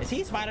with? Is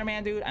he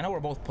Spider-Man, dude? I know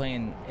we're both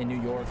playing in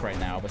New York right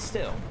now, but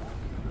still,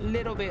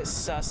 little bit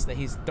sus that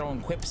he's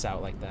throwing quips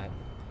out like that.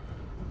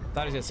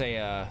 Thought he was gonna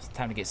say, it's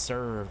time to get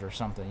served or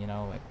something, you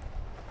know,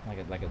 like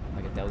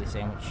a deli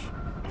sandwich,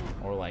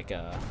 or like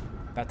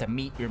about to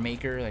meet your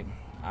maker. Like,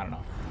 I don't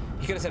know.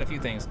 He could have said a few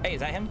things. Hey, is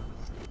that him?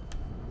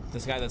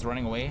 This guy that's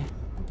running away?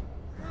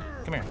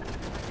 Come here.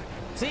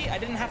 See, I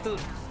didn't have to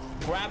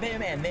grab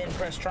him and then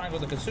press triangle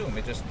to consume.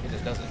 It just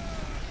does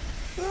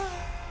it.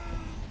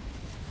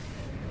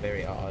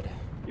 Very odd.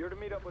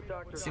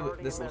 See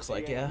what this looks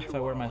like, yeah? If I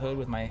wear my hood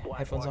with my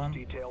headphones on.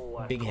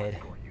 Big head.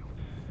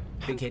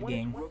 Big head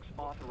gang.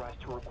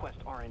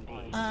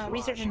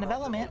 Research and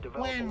development.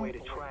 Wow.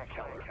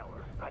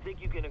 I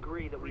think you can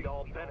agree that we'd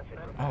all benefit.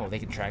 Oh, they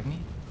can track me?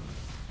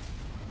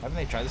 Haven't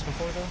they tried this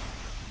before though?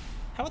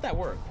 How would that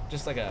work?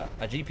 Just like a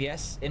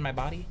GPS in my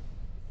body?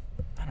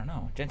 I don't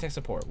know. Gen-Tech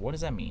support. What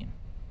does that mean?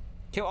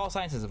 Kill all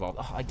scientists involved.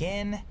 Oh,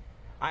 again?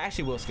 I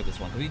actually will skip this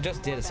one because we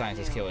just did a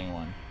scientist killing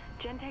one.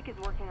 Gen-Tech is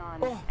working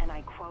on, and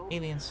I quote,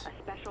 aliens.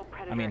 A special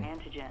predator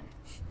antigen.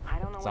 I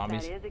don't know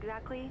Zombies. what that is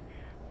exactly,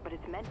 but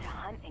it's meant to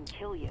hunt and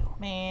kill you.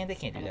 Man, they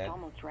can't do that. It's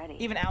almost ready.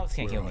 Even Alex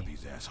can't kill me.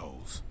 These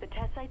assholes. The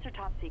test sites are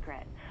top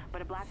secret,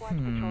 but a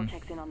Blackwatch patrol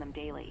checks in on them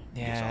daily.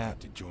 Yeah. Guess I'll have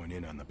to join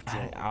in on the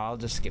patrol. I'll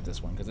just skip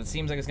this one because it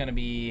seems like it's gonna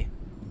be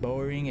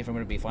boring if I'm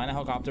gonna be flying a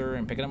helicopter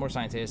and picking up more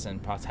scientists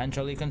and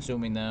potentially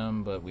consuming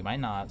them, but we might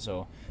not.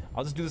 So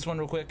I'll just do this one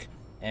real quick,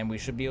 and we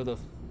should be able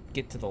to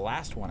get to the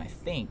last one, I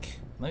think.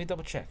 Let me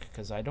double check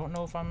because I don't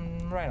know if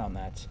I'm right on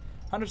that.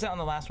 100% on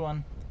the last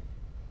one.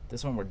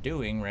 This one we're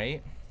doing,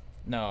 right?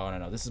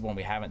 No. This is one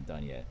we haven't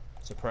done yet.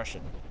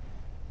 Suppression.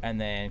 And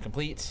then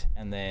complete.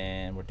 And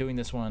then we're doing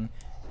this one.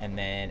 And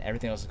then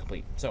everything else is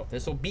complete. So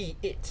this will be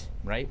it,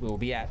 right? We will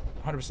be at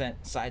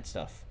 100% side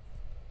stuff.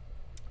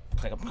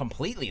 Like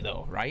completely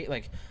though, right?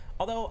 Like,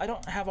 although I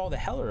don't have all the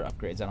Heller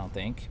upgrades, I don't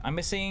think. I'm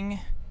missing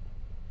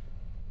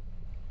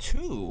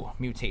 2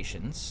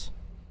 mutations.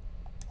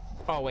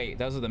 Oh wait,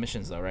 those are the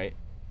missions though, right?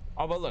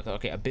 Oh, but look,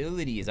 okay,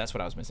 abilities, that's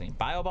what I was missing.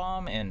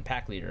 Biobomb and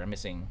Pack Leader, I'm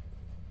missing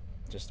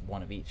just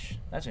 1 of each.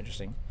 That's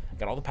interesting. I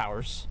got all the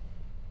powers,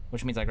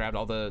 which means I grabbed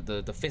all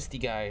the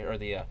fisty guy, or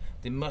the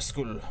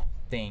muscle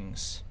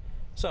things.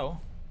 So,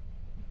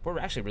 we're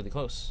actually really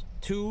close.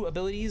 2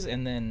 abilities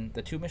and then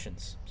the 2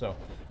 missions. So,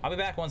 I'll be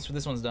back once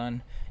this one's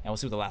done, and we'll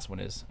see what the last one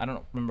is. I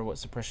don't remember what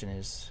suppression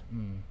is.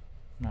 I'm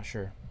not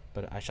sure,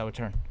 but I shall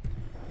return.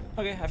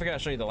 Okay, I forgot to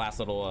show you the last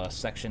little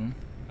section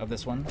of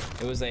this one.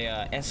 It was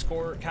a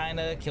escort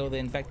kinda, kill the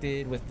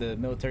infected with the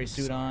military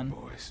suit on.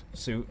 Boys.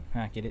 Suit,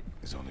 get it?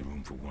 There's only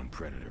room for 1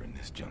 predator in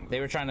this jungle. They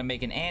were trying to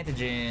make an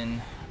antigen.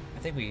 I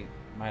think we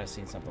might have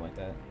seen something like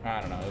that. I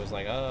don't know. It was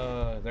like,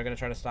 they're gonna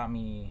try to stop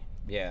me.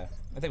 Yeah,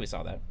 I think we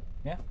saw that.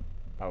 Yeah,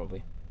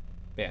 probably.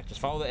 But yeah, just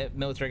follow the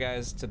military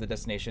guys to the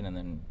destination and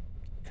then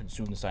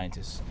consume the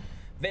scientists.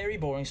 Very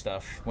boring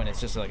stuff when it's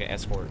just like an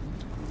escort.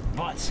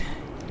 But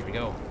here we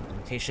go.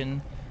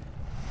 Mutation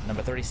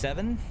number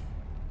 37.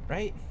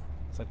 Right?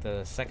 It's like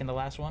the second to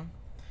last one,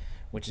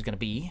 which is gonna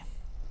be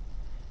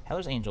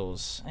Heller's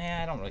Angels.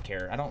 I don't really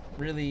care. I don't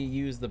really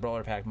use the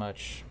brawler pack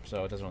much,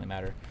 so it doesn't really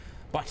matter.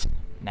 But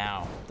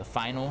now the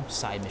final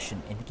side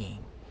mission in the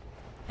game,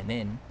 and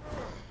then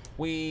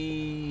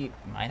we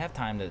might have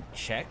time to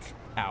check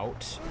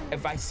out.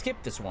 If I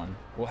skip this one,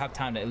 we'll have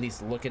time to at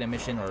least look at a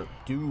mission or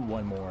do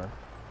one more.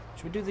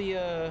 Should we do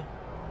the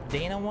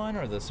Dana one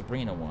or the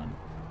Sabrina one?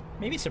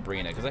 Maybe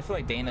Sabrina, because I feel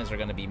like Dana's are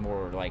gonna be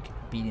more like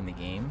beating the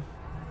game.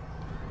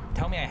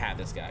 Tell me I have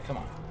this guy. Come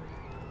on.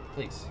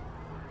 Please.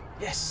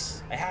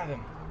 Yes, I have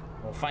him.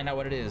 We'll find out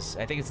what it is.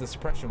 I think it's the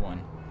suppression one.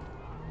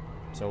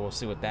 So we'll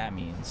see what that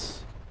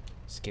means.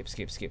 Skip.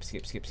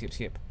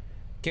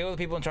 Kill the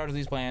people in charge of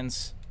these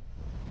plans.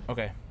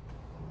 Okay.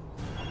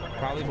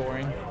 Probably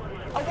boring.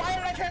 Oh, why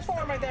did I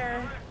transform right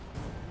there?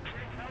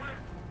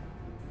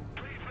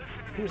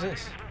 Who's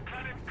this?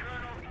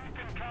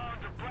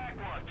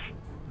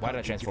 Why did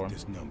I transform?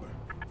 This number.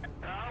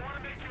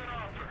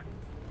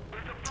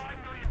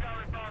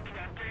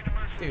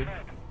 Dude.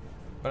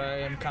 but I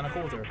am kind of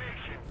cool with her.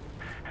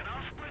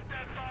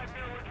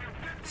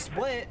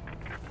 Split?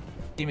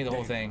 Give me the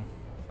whole thing.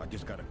 I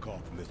just got a call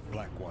from this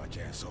Blackwatch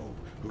asshole.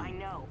 Who... I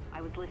know.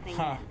 I was listening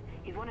Huh. in.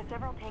 He's one of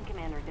several tank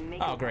commanders in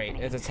Macon. Oh, great.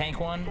 It's a tank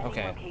one?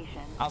 Okay.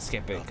 I'll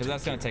skip it, because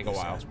that's going to take a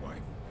while.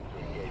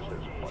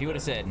 If you would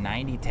have said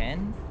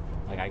 90-10,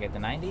 like I get the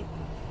 90,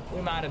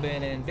 we might have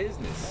been in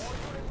business.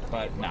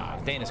 But nah,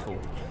 Dana's cool.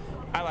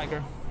 I like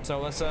her. So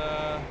let's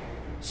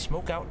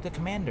smoke out the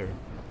commander.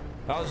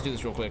 I'll just do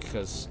this real quick,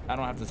 because I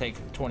don't have to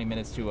take 20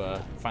 minutes to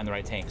find the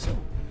right tank. So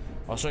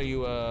I'll show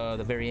you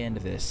the very end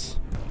of this.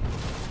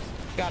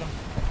 Got him.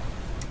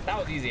 That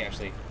was easy,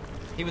 actually.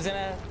 He was in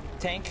a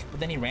tank, but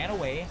then he ran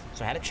away,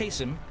 so I had to chase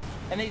him,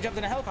 and then he jumped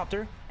in a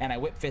helicopter, and I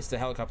whip fisted the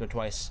helicopter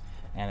twice,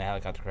 and the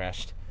helicopter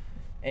crashed.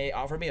 It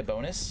offered me a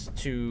bonus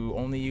to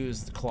only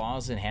use the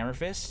claws and hammer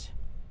fist,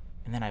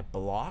 and then I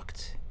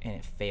blocked, and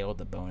it failed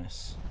the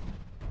bonus.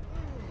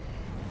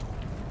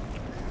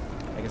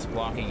 I guess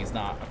blocking is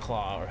not a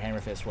claw or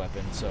hammer fist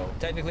weapon, so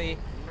technically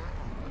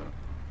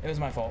it was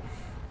my fault.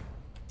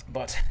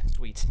 But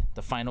sweet,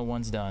 the final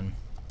one's done.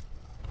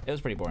 It was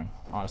pretty boring,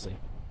 honestly.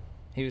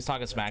 He was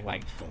talking smack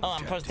like, oh,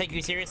 I'm supposed to take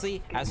you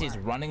seriously? As he's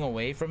running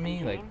away from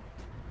me, like,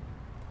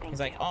 he's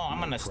like, oh, I'm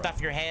gonna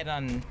stuff your head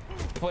and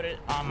put it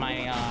on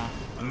my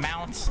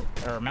mount,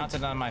 or mount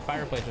it on my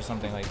fireplace or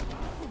something. Like,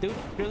 dude,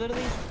 you're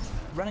literally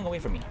running away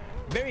from me.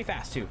 Very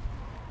fast, too.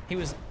 He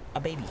was a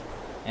baby.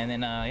 And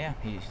then, yeah,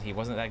 he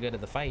wasn't that good at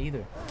the fight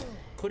either.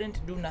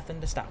 Couldn't do nothing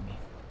to stop me.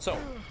 So,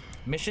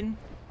 mission.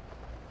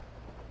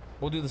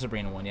 We'll do the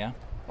Sabrina one, yeah?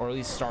 Or at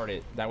least start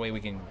it. That way we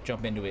can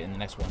jump into it in the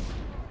next one.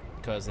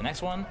 Because the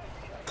next one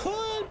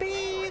could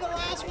be the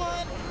last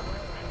one.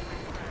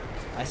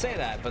 I say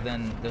that, but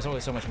then there's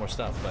always so much more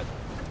stuff. But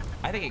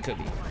I think it could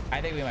be. I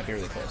think we might be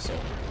really close. So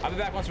I'll be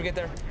back once we get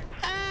there.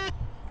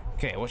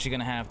 Okay, what you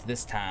gonna have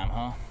this time,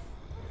 huh?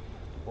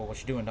 Well, what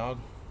you doing, dog?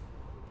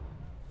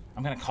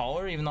 I'm gonna call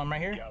her even though I'm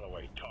right here.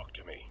 Galloway, talk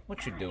to me.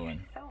 What you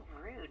doing? So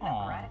rude.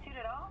 Aw. No gratitude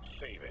at all?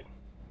 Save it.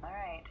 All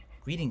right.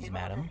 Greetings,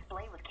 madam.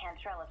 Display with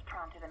Cantrell has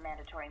prompted a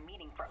mandatory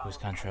meeting for Who's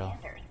all Cantrell?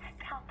 commanders.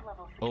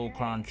 Top-level Oh, security.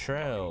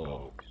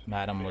 Cantrell.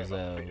 Madam was One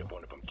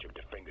of them chipped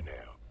a fingernail.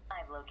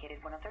 I've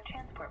located one of their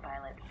transport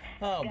pilots.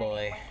 Oh Guy boy.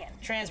 named Lincoln.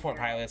 Transport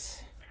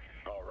pilots.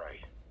 All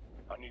right.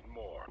 I need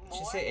more. Did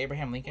she say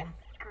Abraham Lincoln?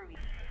 Screw you.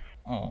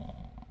 Oh,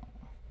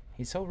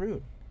 he's so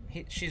rude.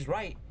 She's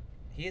right.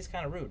 He is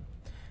kind of rude.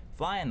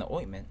 Fly in the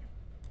ointment.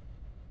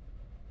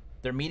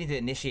 They're meeting to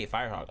initiate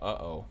Firehawk.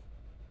 Uh-oh.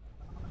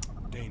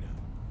 Dana,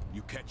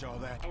 you catch all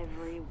that?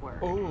 Every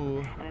word. Ooh,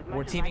 And as much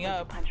we're as teaming I'd like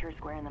to up. punch her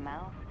square in the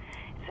mouth,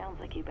 it sounds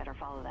like you better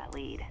follow that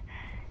lead.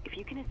 If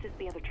you can assist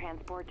the other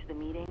transport to the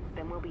meeting,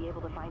 then we'll be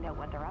able to find out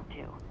what they're up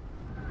to.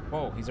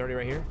 Whoa, he's already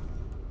right here?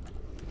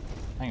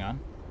 Hang on.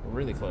 We're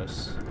really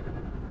close.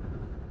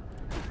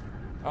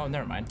 Oh,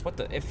 never mind. What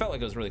the? It felt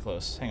like it was really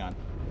close. Hang on.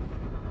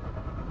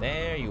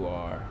 There you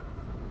are.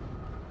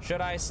 Should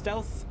I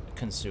stealth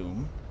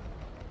consume?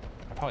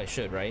 I probably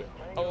should, right?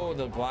 Oh,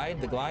 the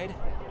glide? The glide?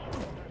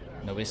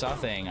 Nobody saw a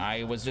thing.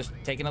 I was just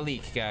taking a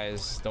leak,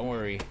 guys. Don't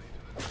worry.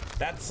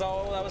 That's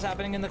all that was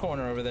happening in the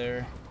corner over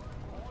there.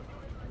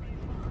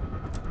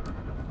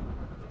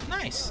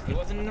 Nice. He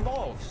wasn't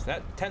involved.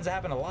 That tends to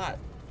happen a lot.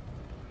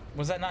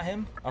 Was that not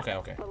him? Okay,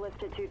 okay.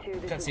 Ballista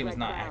 2-2, this Cutscene is was Red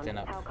not Crown. acting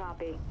up. How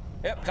copy?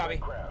 Yep,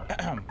 copy.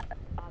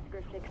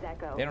 Oscar 6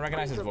 Echo. They don't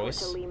recognize his Please report voice.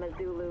 to Lima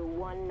Zulu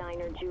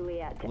 19er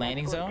Juliet. To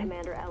Landing escort zone?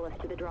 Commander Ellis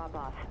to the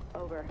drop-off.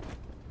 Over.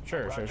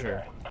 Sure, sure,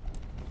 sure.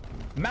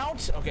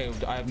 Mount? Okay,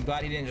 I'm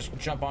glad he didn't just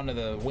jump onto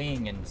the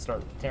wing and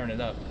start tearing it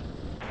up.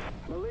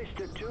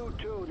 Ballista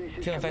 2-2, this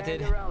is Kill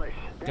infected. Commander Ellis.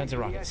 Guns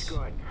and rockets.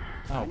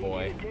 Oh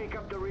boy. Take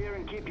up the rear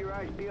and keep your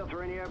eyes peeled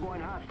for any airborne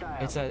hostiles.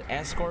 It's an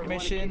escort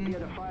mission. The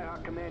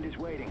Firehawk command is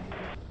waiting.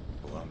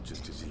 Well, I'm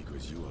just as eager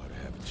as you are to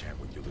have a chat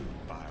with your little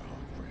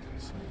Firehawk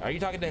friends. Are you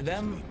talking to Just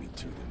them? lead me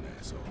to them,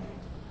 asshole.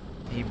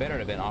 He better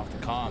have been off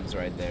the comms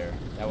right there.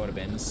 That would have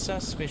been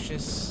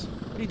suspicious.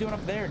 What are you doing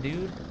up there,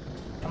 dude?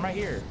 I'm right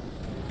here.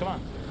 Come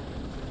on.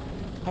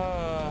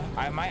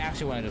 I might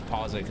actually want to just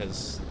pause it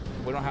because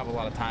we don't have a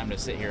lot of time to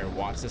sit here and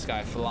watch this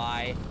guy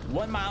fly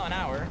 1 mile an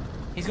hour.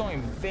 He's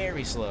going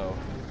very slow.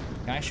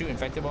 Can I shoot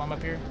infected while I'm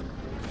up here?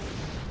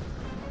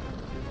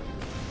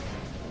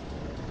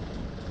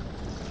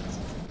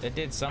 It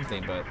did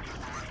something, but...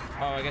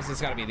 Oh, I guess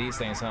it's gotta be these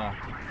things, huh?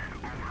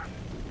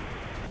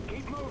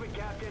 Keep moving,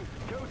 Captain.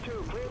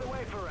 2-2, clear the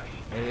way for us.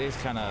 It is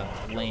kind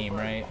of lame,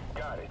 right?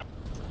 Got it.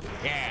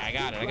 Yeah, I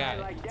got it, I got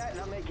it. Like that, and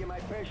I'll make you my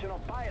personal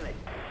pilot.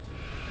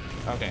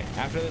 Okay,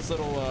 after this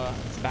little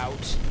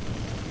bout,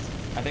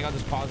 I think I'll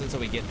just pause it till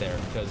we get there,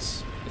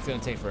 because it's gonna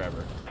take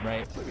forever,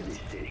 right? Look at this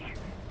city.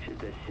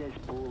 It's a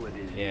cesspool of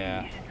disease.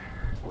 Yeah.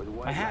 With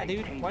white My hat, light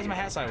dude. painted Why is my on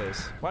it. hat sideways?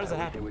 Why does that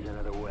There happen? was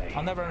another way.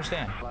 I'll never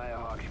understand.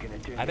 Firehawk's gonna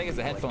turn I think it's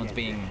the people headphones against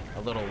being us.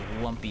 a little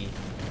lumpy.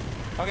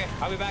 Okay,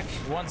 I'll be back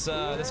once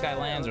this guy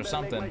lands or Better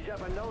something. Make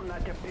myself a note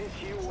not to piss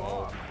you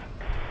off.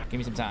 Give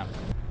me some time.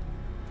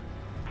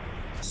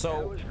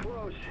 So,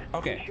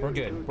 okay, we're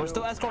good. We're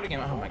still escorting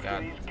him. Oh my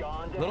god.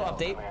 Little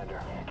update.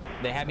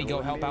 They had me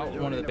go help out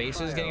one of the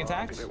bases getting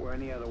attacked.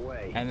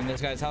 And then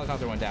this guy's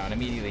helicopter went down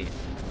immediately.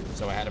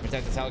 So I had to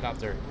protect his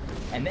helicopter.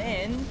 And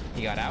then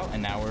he got out,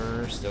 and now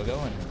we're still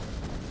going.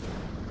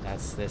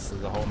 This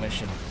is the whole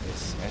mission,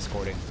 is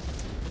escorting.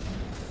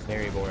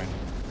 Very boring.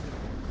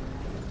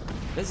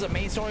 This is a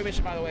main story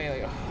mission, by the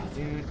way. Like, oh,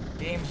 dude,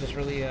 games just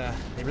really,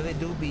 they really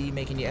do be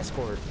making you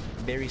escort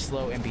very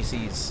slow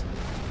NPCs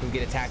who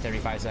get attacked every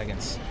 5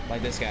 seconds,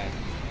 like this guy.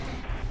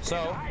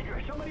 So,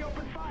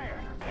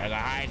 there's a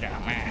Hydra,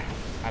 man.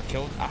 I've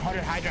killed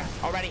 100 Hydra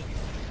already.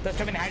 There's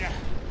too many Hydra.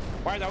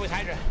 Why are there always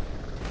Hydra?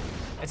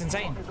 It's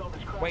insane.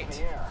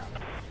 Wait.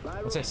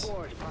 What's this?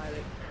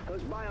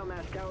 Those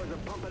biomass towers are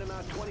pumping them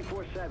out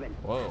 24/7.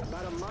 Whoa.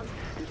 About a month,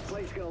 this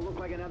place is gonna look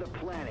like another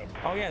planet.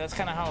 Oh yeah, that's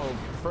kind of how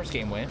the first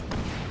game went.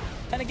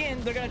 And again,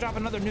 they're gonna drop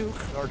another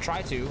nuke, or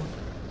try to.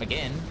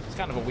 Again, it's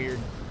kind of a weird.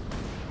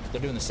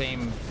 They're doing the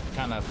same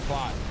kind of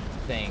plot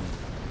thing.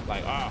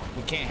 Like, oh,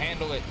 we can't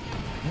handle it.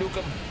 Nuke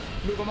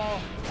them all.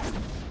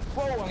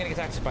 Whoa, I'm gonna get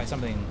attacked by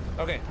something.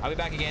 Okay, I'll be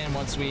back again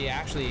once we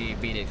actually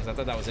beat it, because I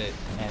thought that was it,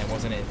 and it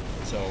wasn't it.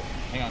 So,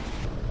 hang on.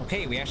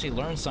 Okay, we actually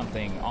learned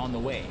something on the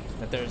way.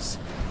 That there's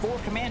 4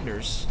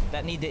 commanders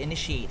that need to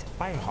initiate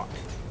Firehawk.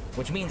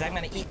 Which means I'm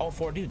gonna eat all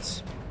 4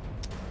 dudes.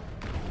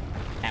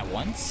 At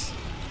once?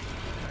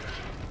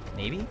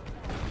 Maybe?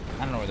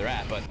 I don't know where they're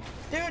at, but...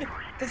 Dude,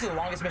 this is the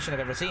longest mission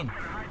I've ever seen.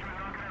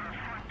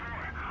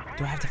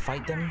 Do I have to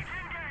fight them?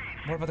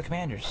 What about the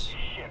commanders?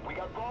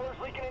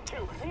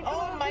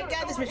 Oh my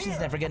god, this mission's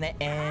never gonna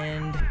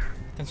end.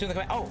 Consume the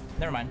command. Oh,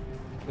 never mind.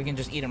 We can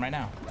just eat them right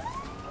now.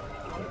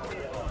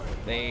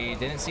 They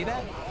didn't see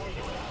that?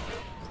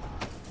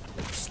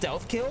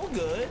 Stealth kill,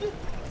 good.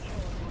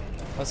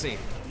 Let's see.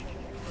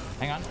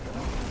 Hang on.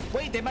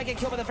 Wait, they might get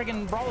killed by the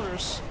freaking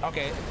brawlers.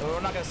 Okay, we're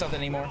not gonna stealth it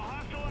anymore.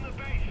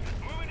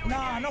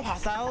 Nah, no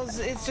hostiles.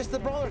 It's just the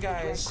brawler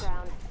guys.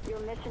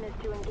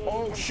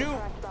 Oh shoot!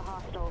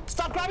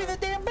 Stop grabbing the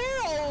damn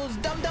barrels,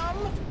 dum-dum!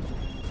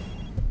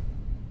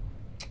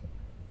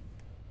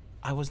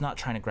 I was not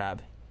trying to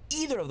grab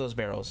either of those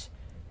barrels.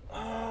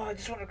 Oh, I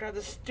just want to grab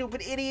this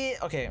stupid idiot.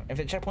 Okay, if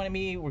it checkpointed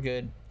me, we're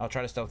good. I'll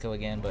try to stealth kill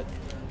again, but...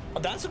 Oh,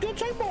 that's a good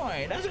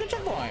checkpoint! That's a good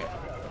checkpoint!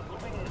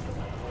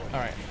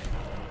 Alright.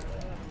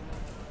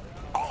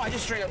 Oh, I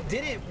just straight up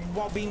did it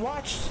while being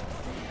watched.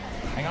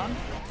 Hang on.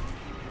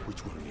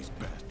 Which one of these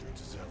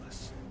bastards is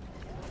zealous?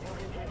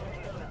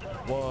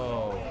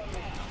 Whoa.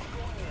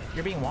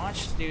 You're being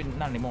watched? Dude,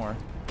 not anymore.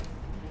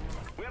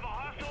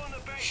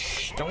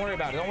 Shh, don't worry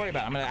about it. Don't worry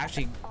about it. I'm gonna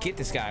actually get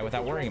this guy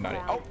without worrying about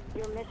it. Oh!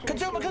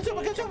 Consume him! Consume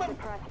him! Consume him!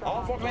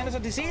 All 4 commanders are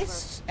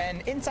deceased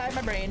and inside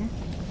my brain.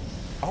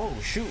 Oh,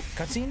 shoot.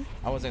 Cutscene?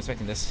 I wasn't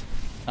expecting this.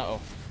 Uh-oh.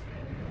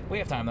 We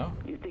have time, though.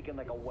 You're thinking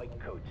like a white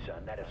coat,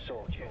 son. That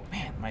assault you.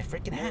 Man, my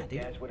freaking hat,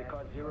 dude.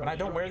 When I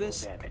don't wear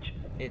this,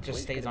 it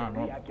just stays on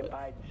normal.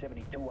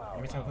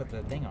 Every time I put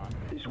the thing on.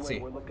 Let's see.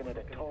 We're looking at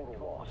a total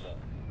loss.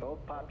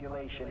 Both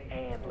population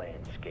and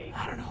landscape.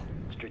 I don't know.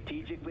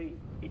 Strategically,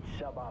 it's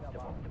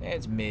suboptimal.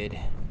 It's mid.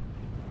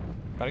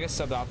 But I guess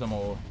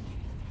suboptimal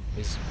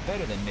is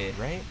better than mid,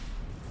 right?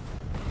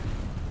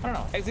 I don't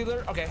know. Exit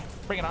alert? Okay,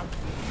 bring it on.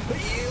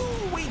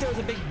 Ew, wait, there's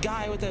a big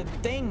guy with a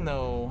thing,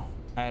 though.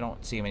 I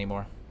don't see him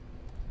anymore.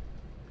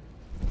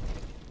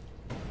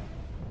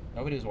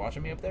 Nobody was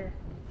watching me up there?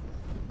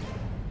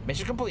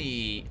 Mission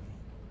complete.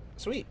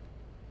 Sweet.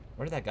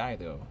 Where did that guy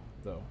go,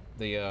 though?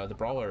 The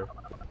brawler.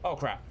 Oh,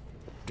 crap.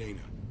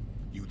 Dana,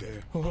 you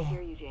there? I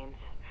hear you, James.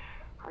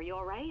 Are you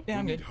all right? Yeah,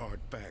 I'm We good. need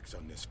hard facts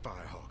on this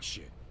Firehawk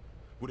shit.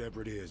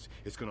 Whatever it is,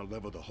 it's gonna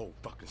level the whole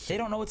fucking city. They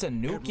don't know it's a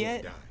nuke Everyone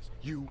yet? dies.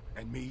 You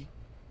and me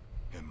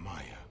and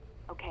Maya.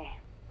 Okay,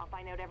 I'll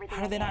find out everything.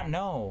 How do they not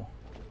know?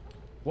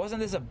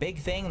 Wasn't this a big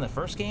thing in the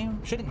first game?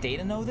 Shouldn't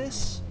Data know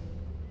this?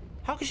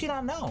 How could she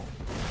not know?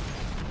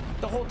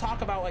 The whole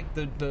talk about like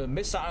the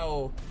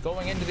missile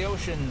going into the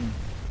ocean,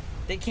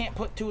 they can't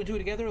put 2 and 2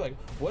 together. Like,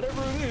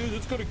 whatever it is,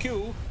 it's gonna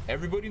kill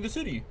everybody in the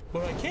city.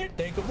 But I can't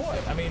think of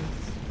what. I mean,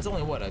 it's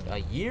only what, a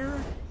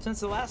year since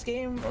the last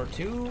game, or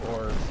 2,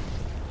 or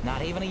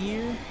not even a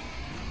year.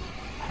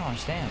 I don't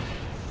understand.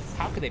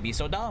 How could they be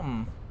so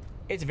dumb?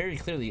 It's very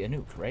clearly a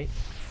nuke, right?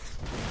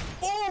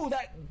 Oh,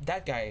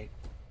 that guy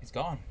is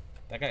gone.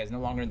 That guy is no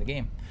longer in the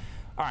game.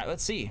 All right,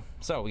 let's see.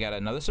 So we got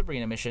another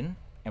Sabrina mission,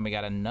 and we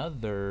got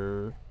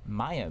another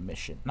Maya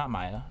mission. Not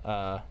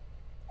Maya.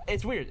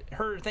 It's weird.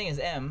 Her thing is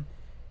M,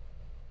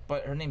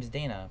 but her name's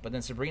Dana. But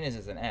then Sabrina's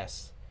is an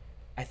S.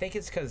 I think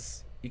it's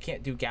because you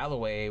can't do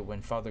Galloway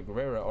when Father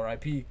Guerrero or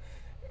IP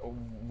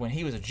when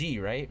he was a G,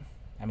 right?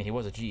 I mean, he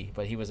was a G,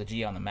 but he was a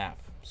G on the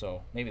map.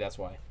 So maybe that's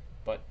why.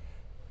 But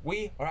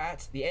we are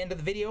at the end of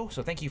the video,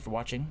 so thank you for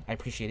watching. I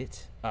appreciate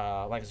it.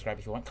 Like and subscribe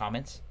if you want.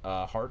 Comment.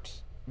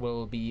 Heart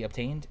will be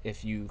obtained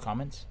if you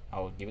comment.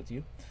 I'll give it to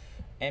you.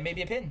 And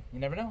maybe a pin. You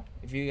never know.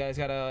 If you guys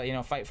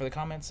gotta, fight for the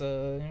comments,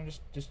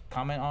 just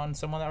comment on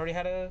someone that already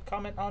had a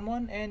comment on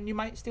one, and you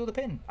might steal the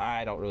pin.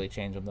 I don't really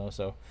change them though,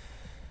 so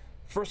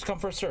first come,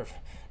 first serve.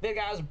 There,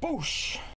 guys. Boosh.